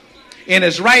this. And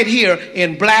it's right here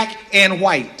in black and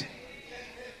white.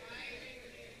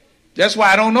 That's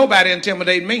why I don't nobody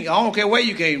intimidate me. I don't care where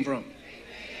you came from.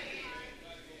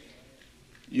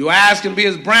 Your eyes can be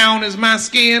as brown as my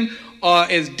skin or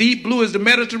as deep blue as the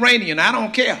Mediterranean. I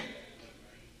don't care.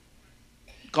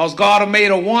 Because God has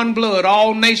made of one blood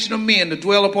all nation of men to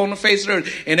dwell upon the face of the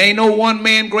earth. And ain't no one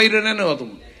man greater than the other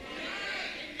one.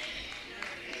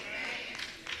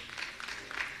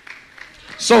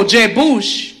 So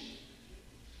Jebush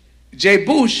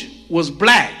was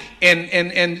black,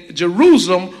 and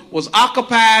Jerusalem was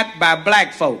occupied by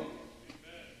black folk.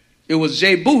 It was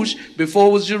Jebush before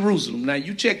it was Jerusalem. Now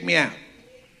you check me out.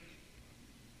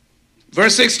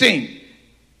 Verse 16.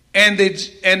 And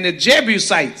the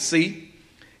Jebusites, see,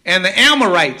 and the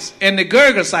Amorites, and the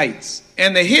Girgasites,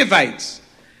 and the Hivites,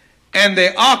 and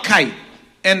the Archite,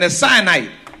 and the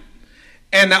Sinite,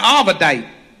 and the Arvadite,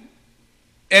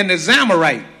 and the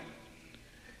Zamorite,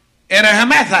 and the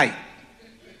Hamathite.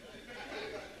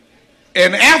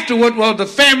 And afterward, the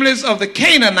families of the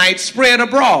Canaanites spread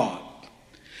abroad.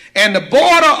 And the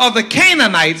border of the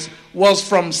Canaanites was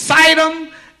from Sidon,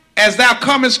 as thou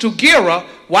comest to Gera,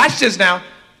 watch this now,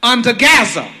 unto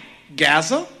Gaza.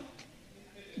 Gaza?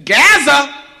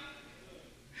 Gaza?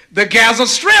 The Gaza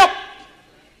Strip,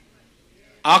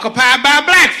 occupied by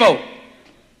black folk.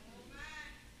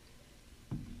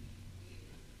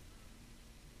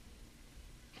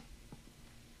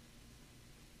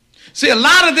 See, a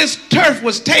lot of this turf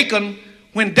was taken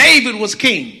when David was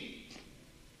king.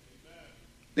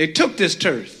 They took this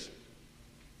turf.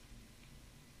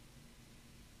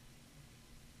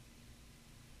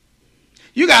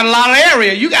 You got a lot of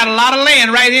area. You got a lot of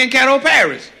land right here in Caddo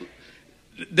Parish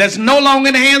that's no longer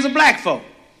in the hands of black folk.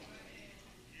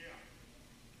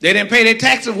 They didn't pay their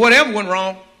taxes, whatever went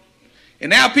wrong. And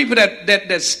now people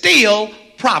that steal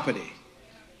property.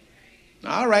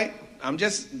 All right, I'm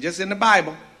just in the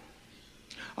Bible.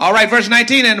 All right, verse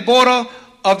 19, and the border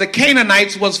of the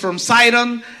Canaanites was from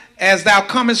Sidon, as thou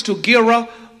comest to Gera,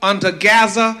 unto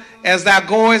Gaza, as thou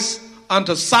goest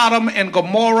unto Sodom and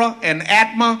Gomorrah and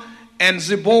Admah and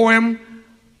Zeboim,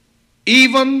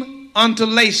 even unto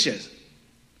Lachish.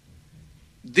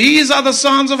 These are the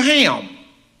sons of Ham,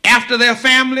 after their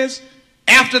families,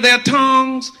 after their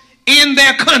tongues, in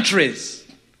their countries,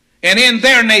 and in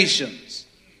their nations.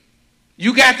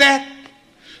 You got that?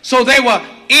 So they were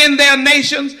in their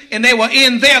nations and they were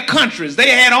in their countries. They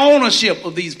had ownership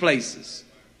of these places.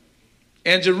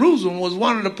 And Jerusalem was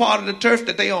one of the part of the turf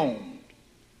that they owned.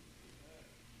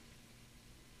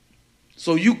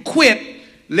 So you quit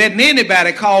letting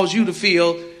anybody cause you to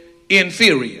feel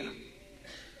inferior.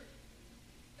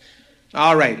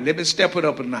 All right, let me step it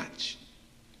up a notch.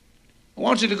 I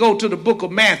want you to go to the book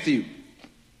of Matthew.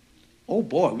 Oh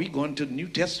boy, we're going to the New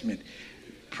Testament.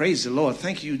 Praise the Lord.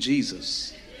 Thank you,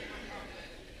 Jesus.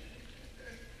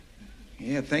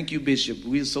 Yeah, thank you, Bishop.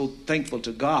 We're so thankful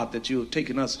to God that you're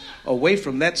taking us away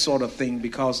from that sort of thing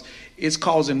because it's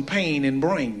causing pain in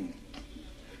brain.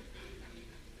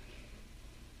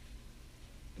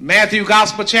 Matthew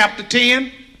Gospel chapter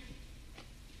 10.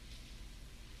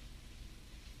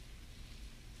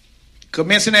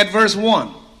 Commencing at verse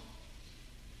 1.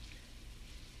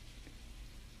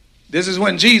 This is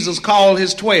when Jesus called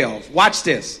his 12. Watch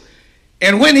this.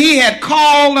 And when he had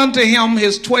called unto him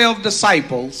his 12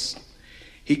 disciples,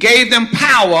 he gave them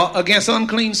power against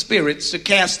unclean spirits to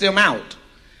cast them out,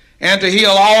 and to heal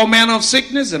all manner of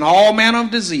sickness and all manner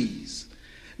of disease.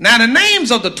 Now the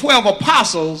names of the 12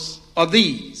 apostles are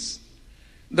these.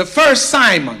 The first,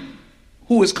 Simon,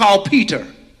 who is called Peter,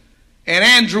 and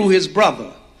Andrew his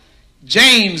brother,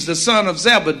 James the son of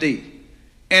Zebedee,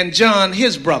 and John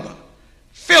his brother,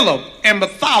 Philip and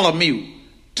Bartholomew,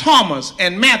 Thomas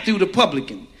and Matthew the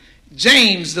publican,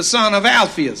 James the son of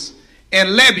Alphaeus, and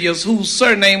Lebbeus, whose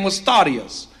surname was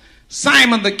Thaddeus,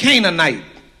 Simon the Canaanite,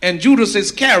 and Judas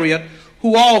Iscariot,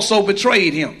 who also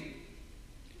betrayed him.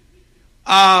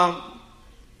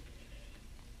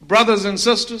 Brothers and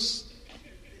sisters,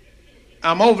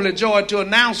 I'm overly joyed to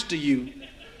announce to you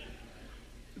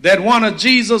that one of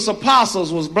Jesus'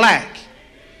 apostles was black.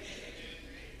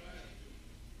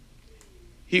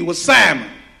 He was Simon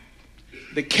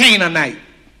the Canaanite.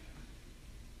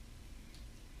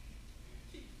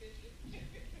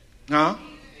 Huh?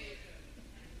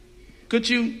 Could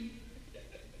you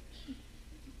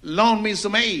loan me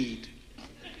some aid?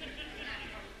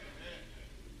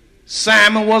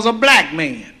 Simon was a black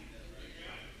man.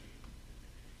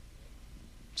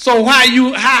 So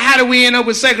how do we end up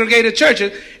with segregated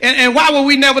churches? And why were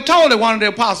we never told that one of the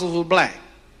apostles was black?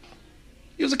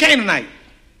 He was a Canaanite.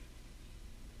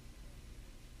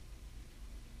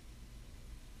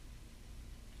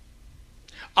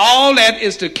 All that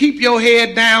is to keep your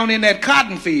head down in that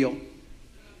cotton field,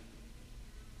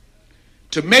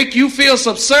 to make you feel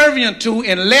subservient to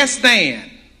and less than.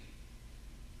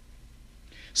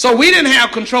 So we didn't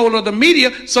have control of the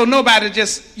media, so nobody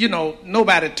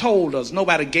nobody told us,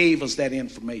 nobody gave us that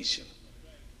information.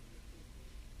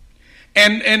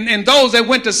 And those that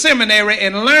went to seminary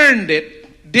and learned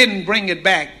it didn't bring it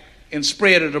back and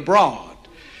spread it abroad.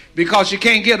 Because you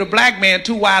can't give a black man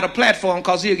too wide a platform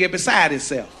because he'll get beside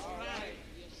himself.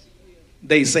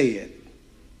 They said.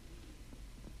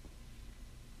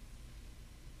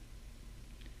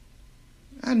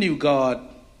 I knew God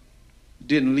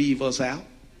didn't leave us out.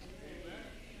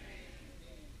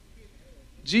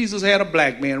 Jesus had a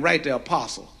black man, right there,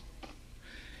 apostle.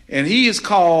 And he is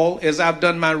called, as I've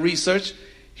done my research,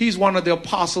 he's one of the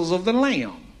apostles of the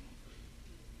Lamb.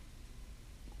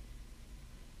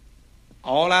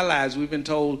 All our lives we've been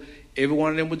told every one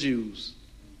of them were Jews.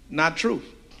 Not true.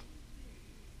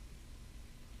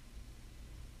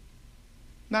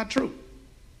 Not true.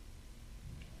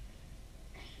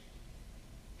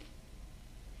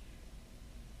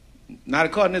 Not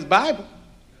according to this Bible.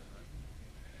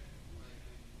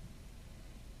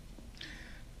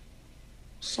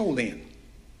 So then,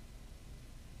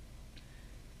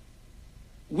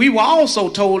 we were also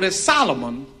told that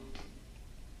Solomon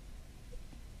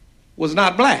was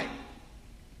not black.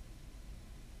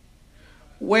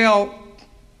 Well,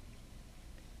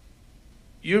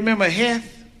 you remember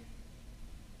Heth?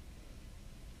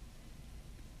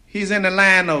 He's in the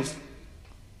line of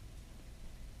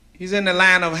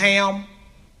Ham.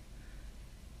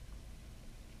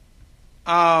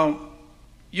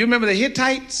 You remember the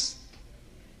Hittites?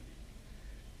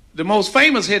 The most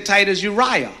famous Hittite is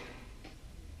Uriah,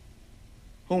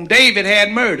 whom David had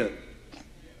murdered.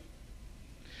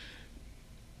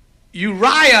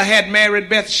 Uriah had married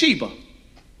Bathsheba.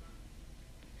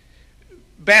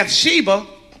 Bathsheba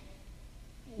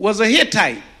was a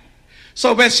Hittite.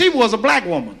 So Bathsheba was a black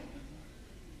woman.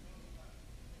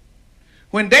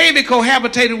 When David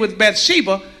cohabitated with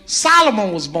Bathsheba,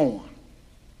 Solomon was born.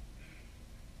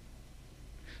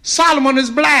 Solomon is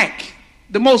black.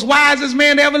 The most wisest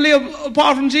man to ever live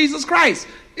apart from Jesus Christ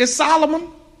is Solomon.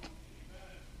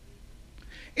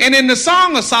 And in the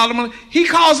Song of Solomon, he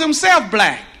calls himself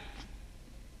black.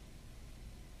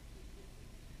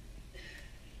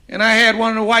 And I had one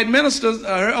of the white ministers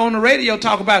on the radio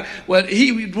talk about, well,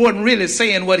 he wasn't really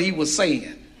saying what he was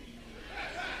saying.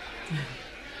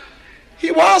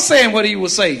 He was saying what he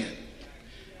was saying.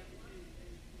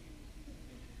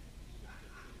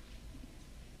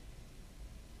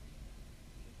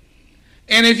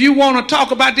 And if you want to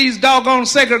talk about these doggone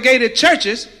segregated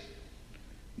churches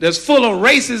that's full of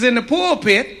races in the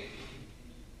pulpit,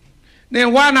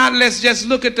 then why not let's just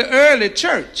look at the early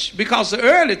church? Because the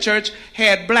early church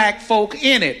had black folk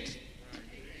in it.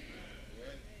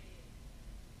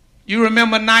 You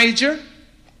remember Niger?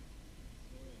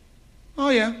 Oh,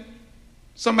 yeah.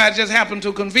 Somebody just happened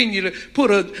to conveniently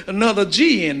put another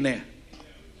G in there.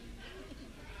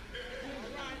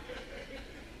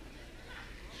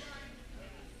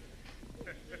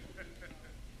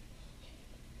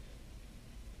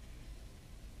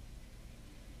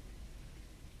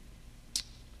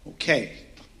 Okay,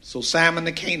 so Simon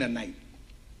the Canaanite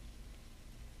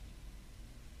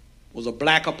was a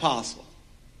black apostle.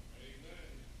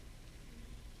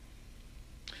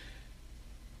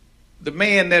 The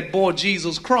man that bore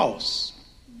Jesus' cross,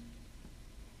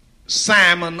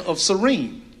 Simon of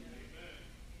Cyrene,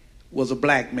 was a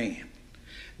black man.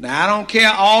 Now I don't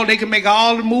care, they can make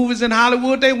all the movies in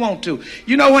Hollywood they want to.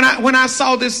 You know, when I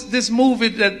saw this movie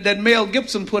that Mel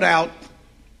Gibson put out,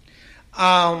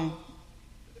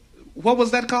 what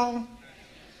was that called?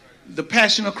 The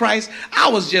Passion of Christ. I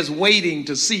was just waiting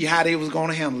to see how they was going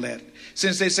to handle that.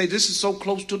 Since they say this is so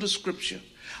close to the scripture.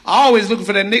 I always looking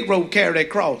for that Negro who carry that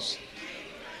cross.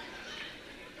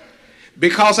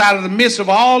 Because out of the midst of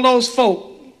all those folk,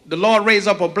 the Lord raised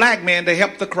up a black man to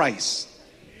help the Christ.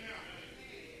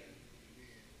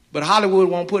 But Hollywood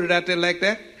won't put it out there like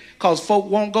that because folk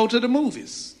won't go to the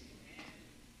movies.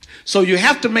 So you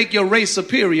have to make your race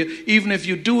superior even if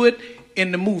you do it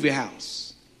in the movie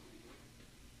house.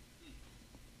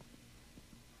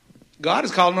 God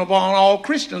is calling upon all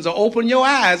Christians to open your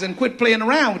eyes and quit playing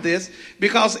around with this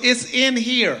because it's in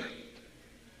here.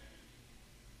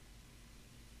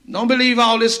 Don't believe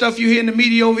all this stuff you hear in the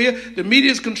media over here. The media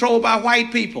is controlled by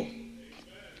white people.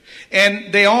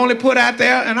 And they only put out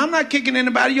there, and I'm not kicking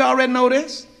anybody, you already know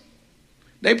this.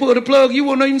 They pull the plug, you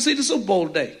won't even see the Super Bowl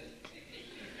today.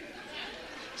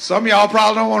 Some of y'all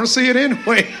probably don't want to see it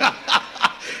anyway.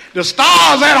 The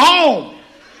stars at home.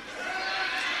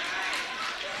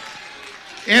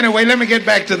 Anyway, let me get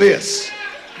back to this.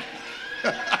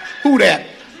 Who that?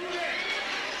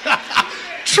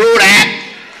 True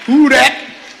that. Who that?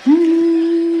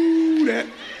 Who that?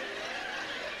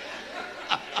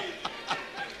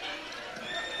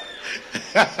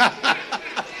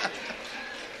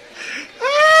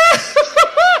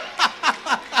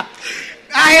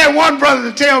 I had one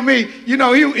brother to tell me, you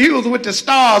know, he was with the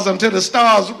stars until the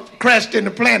stars crashed in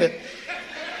the planet.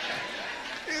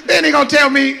 Then he gonna tell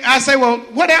me, I say, well,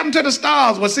 what happened to the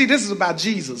stars? Well, see, this is about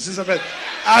Jesus.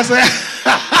 I said,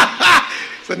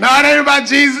 so no, it ain't about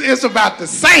Jesus, it's about the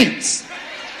saints.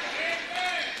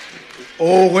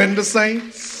 Oh, when the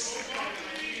saints.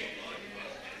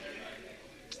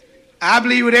 I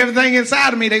believe with everything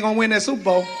inside of me, they're gonna win that Super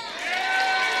Bowl.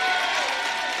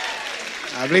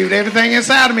 I believe with everything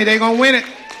inside of me, they're gonna win it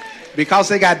because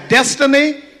they got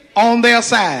destiny on their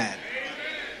side.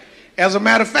 As a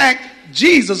matter of fact,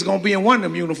 Jesus is going to be in one of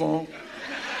them uniforms.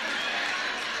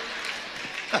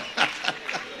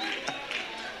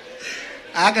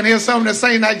 I can hear some that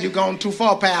saying that you're going too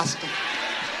far, Pastor.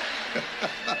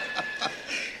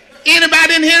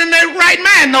 Anybody in here in their right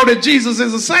mind know that Jesus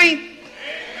is a saint?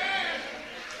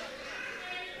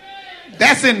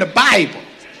 That's in the Bible.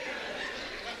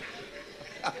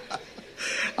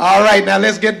 All right, now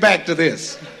let's get back to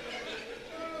this.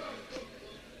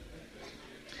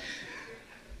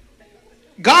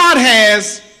 God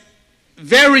has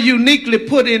very uniquely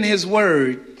put in his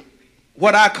word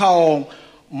what I call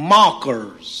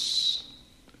markers.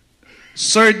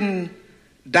 Certain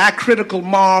diacritical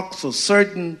marks or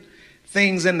certain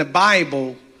things in the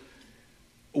Bible,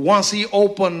 once he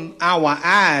opened our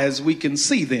eyes, we can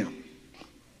see them.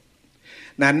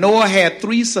 Now, Noah had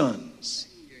 3 sons,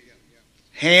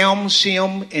 Ham,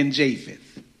 Shem, and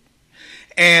Japheth.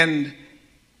 And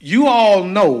you all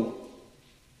know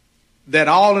that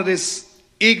all of this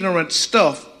ignorant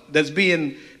stuff that's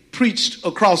being preached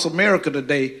across America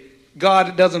today,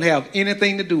 God doesn't have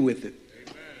anything to do with it.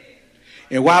 Amen.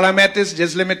 And while I'm at this,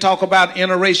 just let me talk about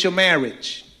interracial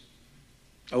marriage.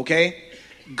 Okay?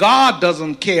 God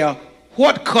doesn't care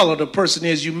what color the person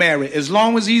is you marry, as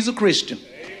long as he's a Christian.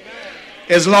 Amen.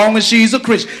 As long as she's a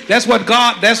Christian. That's where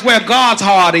God's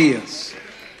heart is.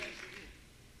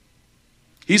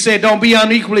 He said, don't be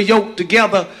unequally yoked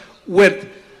together with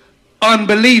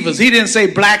unbelievers. He didn't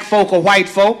say black folk or white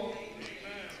folk.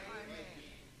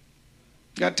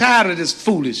 Got tired of this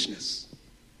foolishness.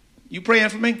 You praying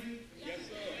for me? Yes,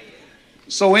 sir.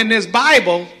 So in this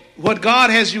Bible, what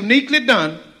God has uniquely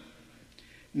done,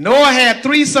 Noah had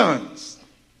 3 sons,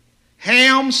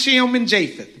 Ham, Shem, and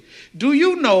Japheth. Do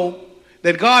you know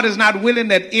that God is not willing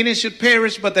that any should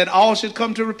perish, but that all should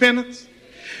come to repentance?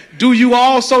 Do you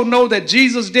also know that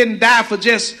Jesus didn't die for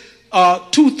just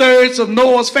 2/3 of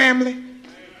Noah's family?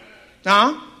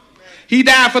 Huh? He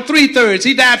died for 3/3.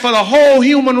 He died for the whole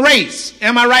human race.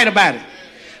 Am I right about it?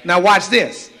 Now watch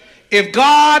this. If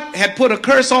God had put a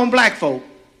curse on black folk,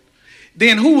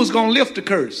 then who was going to lift the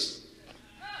curse?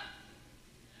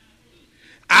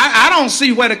 I don't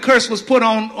see where the curse was put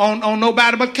on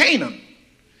nobody but Canaan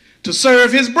to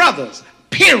serve his brothers.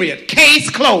 Period. Case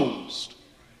closed.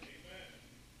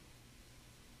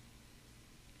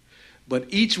 But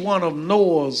each one of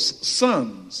Noah's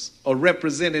sons are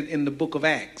represented in the book of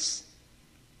Acts.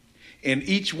 And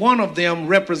each one of them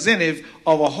representative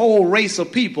of a whole race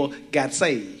of people got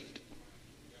saved.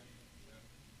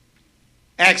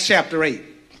 Acts chapter 8.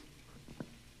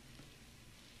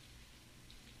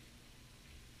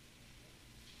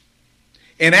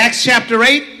 In Acts chapter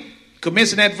 8,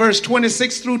 commencing at verse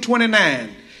 26 through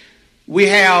 29, we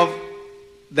have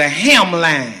the Ham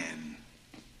line.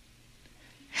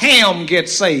 Ham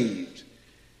gets saved.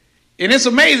 And it's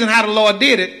amazing how the Lord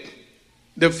did it.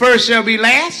 The first shall be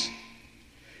last,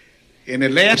 and the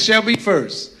last shall be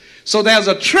first. So there's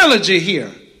a trilogy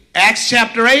here. Acts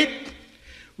chapter 8,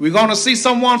 we're going to see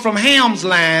someone from Ham's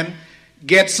line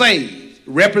get saved,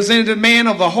 representative man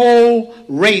of the whole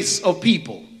race of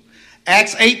people.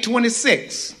 Acts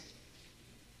 8:26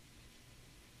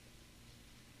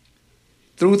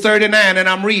 through 39, and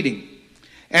I'm reading.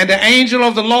 And the angel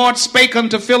of the Lord spake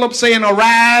unto Philip, saying,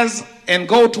 Arise and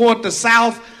go toward the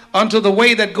south unto the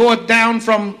way that goeth down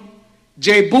from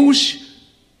Jebush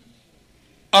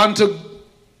unto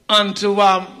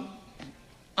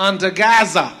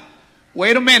Gaza.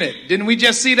 Wait a minute. Didn't we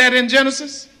just see that in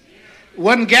Genesis?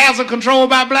 Wasn't Gaza controlled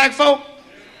by black folk?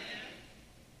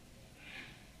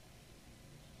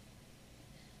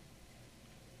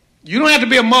 You don't have to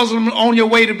be a Muslim on your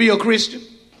way to be a Christian.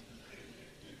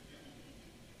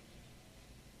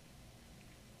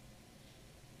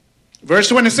 Verse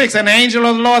 26, and the angel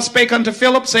of the Lord spake unto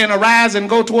Philip, saying, Arise and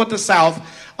go toward the south,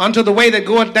 unto the way that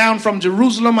goeth down from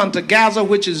Jerusalem unto Gaza,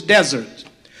 which is desert.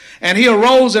 And he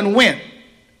arose and went.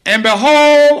 And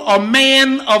behold, a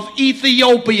man of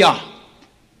Ethiopia,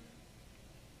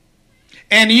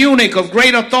 an eunuch of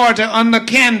great authority under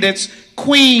Candace,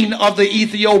 queen of the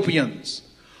Ethiopians,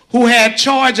 who had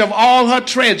charge of all her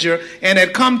treasure, and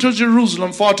had come to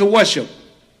Jerusalem for to worship,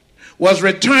 was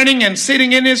returning and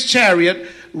sitting in his chariot,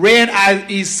 read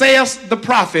Isaiah the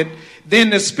prophet. Then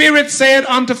the Spirit said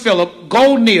unto Philip,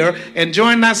 Go near and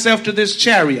join thyself to this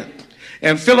chariot.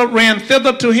 And Philip ran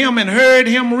thither to him and heard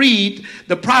him read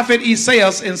the prophet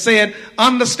Isaiah, and said,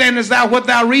 Understandest thou what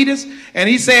thou readest? And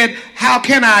he said, How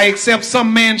can I, except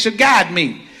some man should guide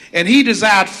me? And he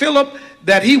desired Philip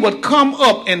that he would come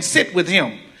up and sit with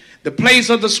him. The place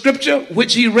of the scripture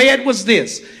which he read was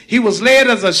this: He was led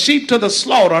as a sheep to the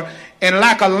slaughter, and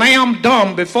like a lamb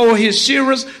dumb before his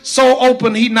shearers, so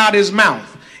opened he not his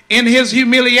mouth. In his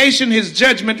humiliation his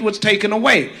judgment was taken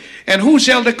away. And who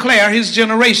shall declare his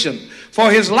generation?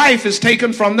 For his life is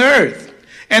taken from the earth.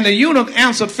 And the eunuch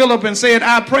answered Philip and said,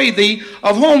 I pray thee,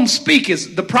 of whom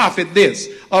speaketh the prophet this?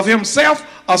 Of himself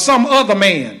or some other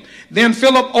man? Then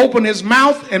Philip opened his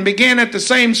mouth and began at the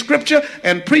same scripture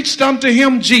and preached unto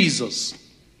him Jesus.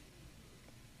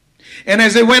 And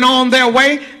as they went on their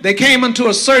way, they came unto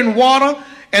a certain water,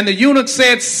 and the eunuch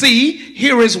said, See,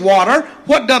 here is water.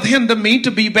 What doth hinder me to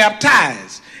be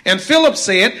baptized? And Philip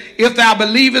said, If thou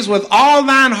believest with all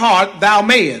thine heart, thou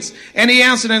mayest. And he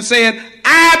answered and said,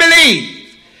 I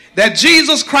believe that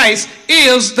Jesus Christ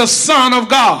is the Son of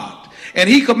God. And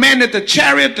he commanded the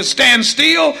chariot to stand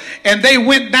still, and they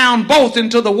went down both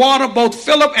into the water, both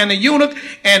Philip and the eunuch,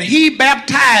 and he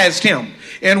baptized him.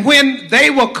 And when they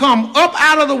were come up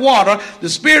out of the water, the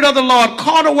Spirit of the Lord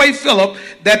caught away Philip,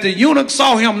 that the eunuch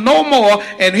saw him no more,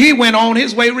 and he went on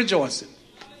his way rejoicing.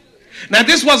 Now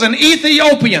this was an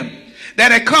Ethiopian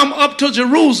that had come up to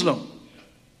Jerusalem.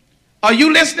 Are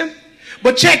you listening?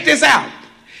 But check this out.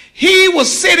 He was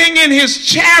sitting in his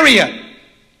chariot.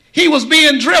 He was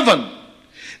being driven.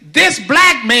 This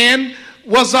black man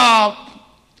was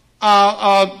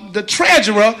the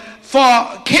treasurer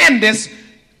for Candace,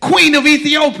 queen of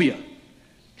Ethiopia.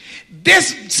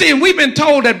 We've been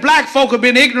told that black folk have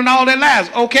been ignorant all their lives.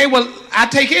 Okay, well, I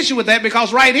take issue with that,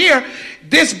 because right here,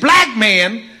 this black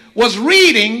man was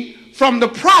reading from the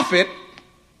prophet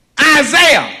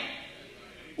Isaiah.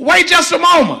 Wait just a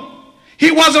moment.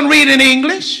 He wasn't reading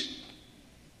English,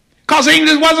 because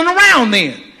English wasn't around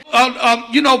then.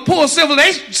 Pull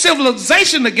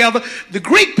civilization together, the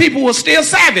Greek people were still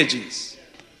savages.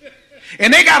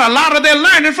 And they got a lot of their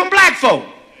learning from black folk.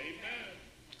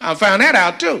 I found that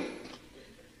out too.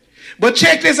 But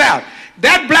check this out.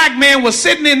 That black man was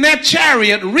sitting in that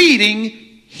chariot reading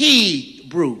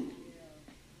Hebrew.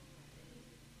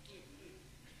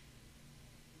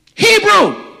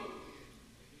 Hebrew.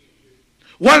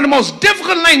 One of the most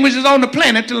difficult languages on the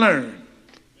planet to learn.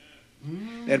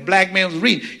 That black man was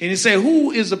reading. And he said,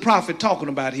 who is the prophet talking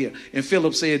about here? And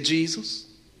Philip said, Jesus.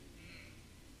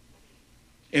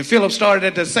 And Philip started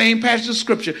at the same passage of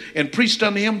scripture and preached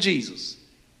unto him Jesus.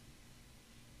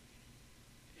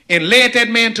 And led that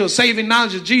man to a saving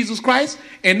knowledge of Jesus Christ,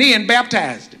 and then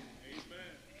baptized him.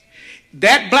 Amen.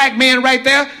 That black man right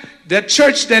there, that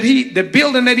church the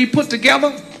building that he put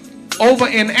together over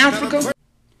in Africa.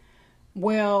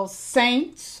 Well,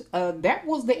 saints, that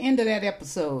was the end of that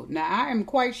episode. Now, I am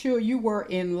quite sure you were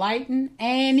enlightened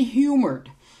and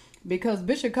humored, because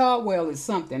Bishop Caldwell is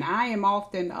something. I am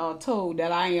often told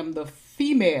that I am the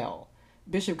female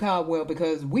Bishop Caldwell,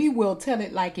 because we will tell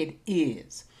it like it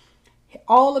is.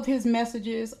 All of his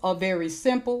messages are very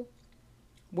simple,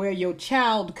 where your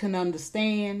child can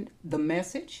understand the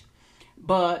message.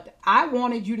 But I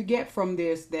wanted you to get from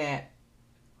this that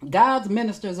God's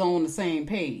ministers are on the same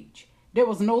page. There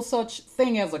was no such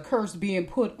thing as a curse being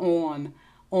put on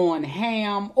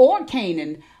Ham or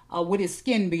Canaan with his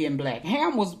skin being black.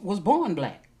 Ham was born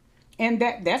black. And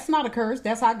that's not a curse.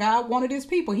 That's how God wanted his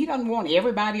people. He doesn't want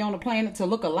everybody on the planet to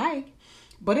look alike.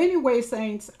 But anyway,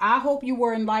 saints, I hope you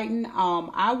were enlightened.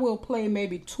 I will play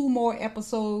maybe 2 more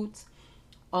episodes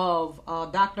of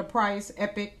Dr. Price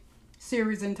epic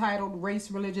series entitled Race,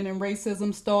 Religion, and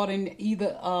Racism, starting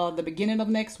either the beginning of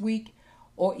next week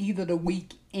or either the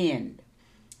weekend.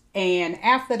 And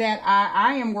after that,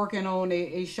 I am working on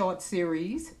a short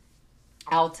series.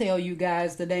 I'll tell you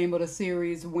guys the name of the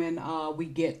series when we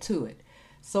get to it.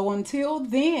 So until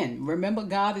then, remember,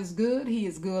 God is good. He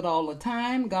is good all the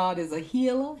time. God is a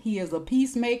healer. He is a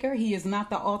peacemaker. He is not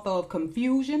the author of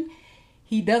confusion.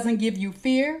 He doesn't give you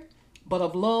fear, but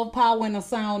of love, power, and a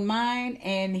sound mind.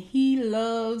 And he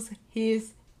loves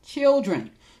his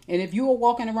children. And if you are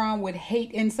walking around with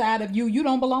hate inside of you, you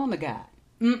don't belong to God.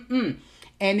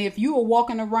 And if you are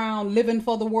walking around living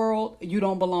for the world, you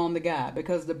don't belong to God,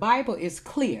 because the Bible is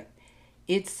clear.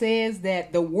 It says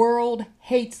that the world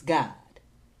hates God.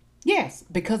 Yes,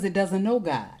 because it doesn't know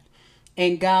God.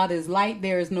 And God is light.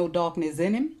 There is no darkness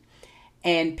in him.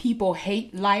 And people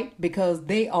hate light because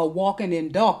they are walking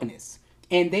in darkness.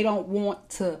 And they don't want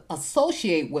to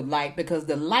associate with light because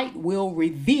the light will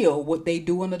reveal what they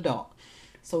do in the dark.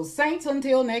 So saints,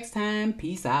 until next time,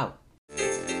 peace out.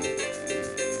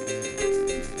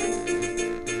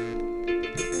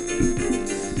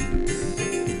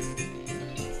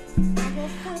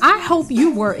 I hope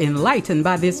you were enlightened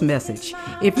by this message.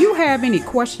 If you have any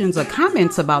questions or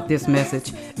comments about this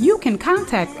message, you can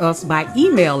contact us by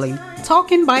emailing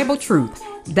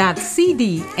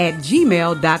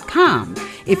talkingbibletruth.cd@gmail.com.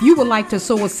 If you would like to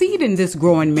sow a seed in this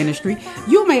growing ministry,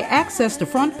 you may access the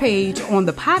front page on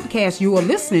the podcast you are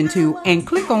listening to and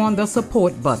click on the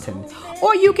support button.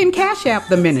 Or you can cash app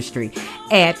the ministry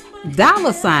at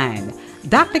 $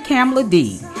 Dr. Kamala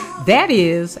D. That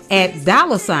is at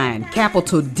 $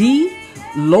 capital D,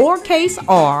 lowercase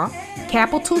r,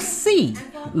 capital C,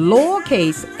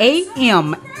 lowercase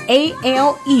AMALE,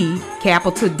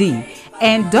 capital D,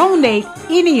 and donate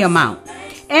any amount.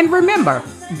 And remember,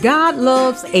 God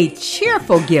loves a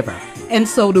cheerful giver, and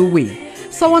so do we.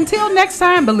 So until next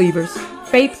time, believers,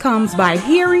 faith comes by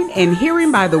hearing, and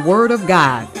hearing by the word of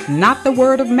God, not the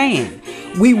word of man.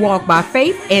 We walk by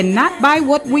faith and not by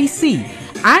what we see.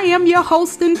 I am your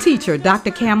host and teacher,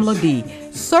 Dr. Kamala D.,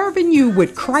 serving you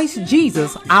with Christ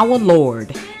Jesus, our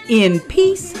Lord, in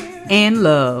peace and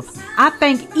love. I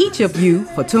thank each of you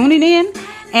for tuning in,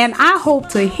 and I hope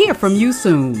to hear from you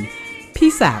soon.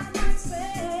 Peace out.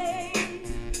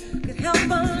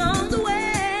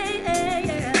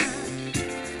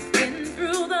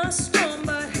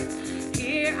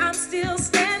 Still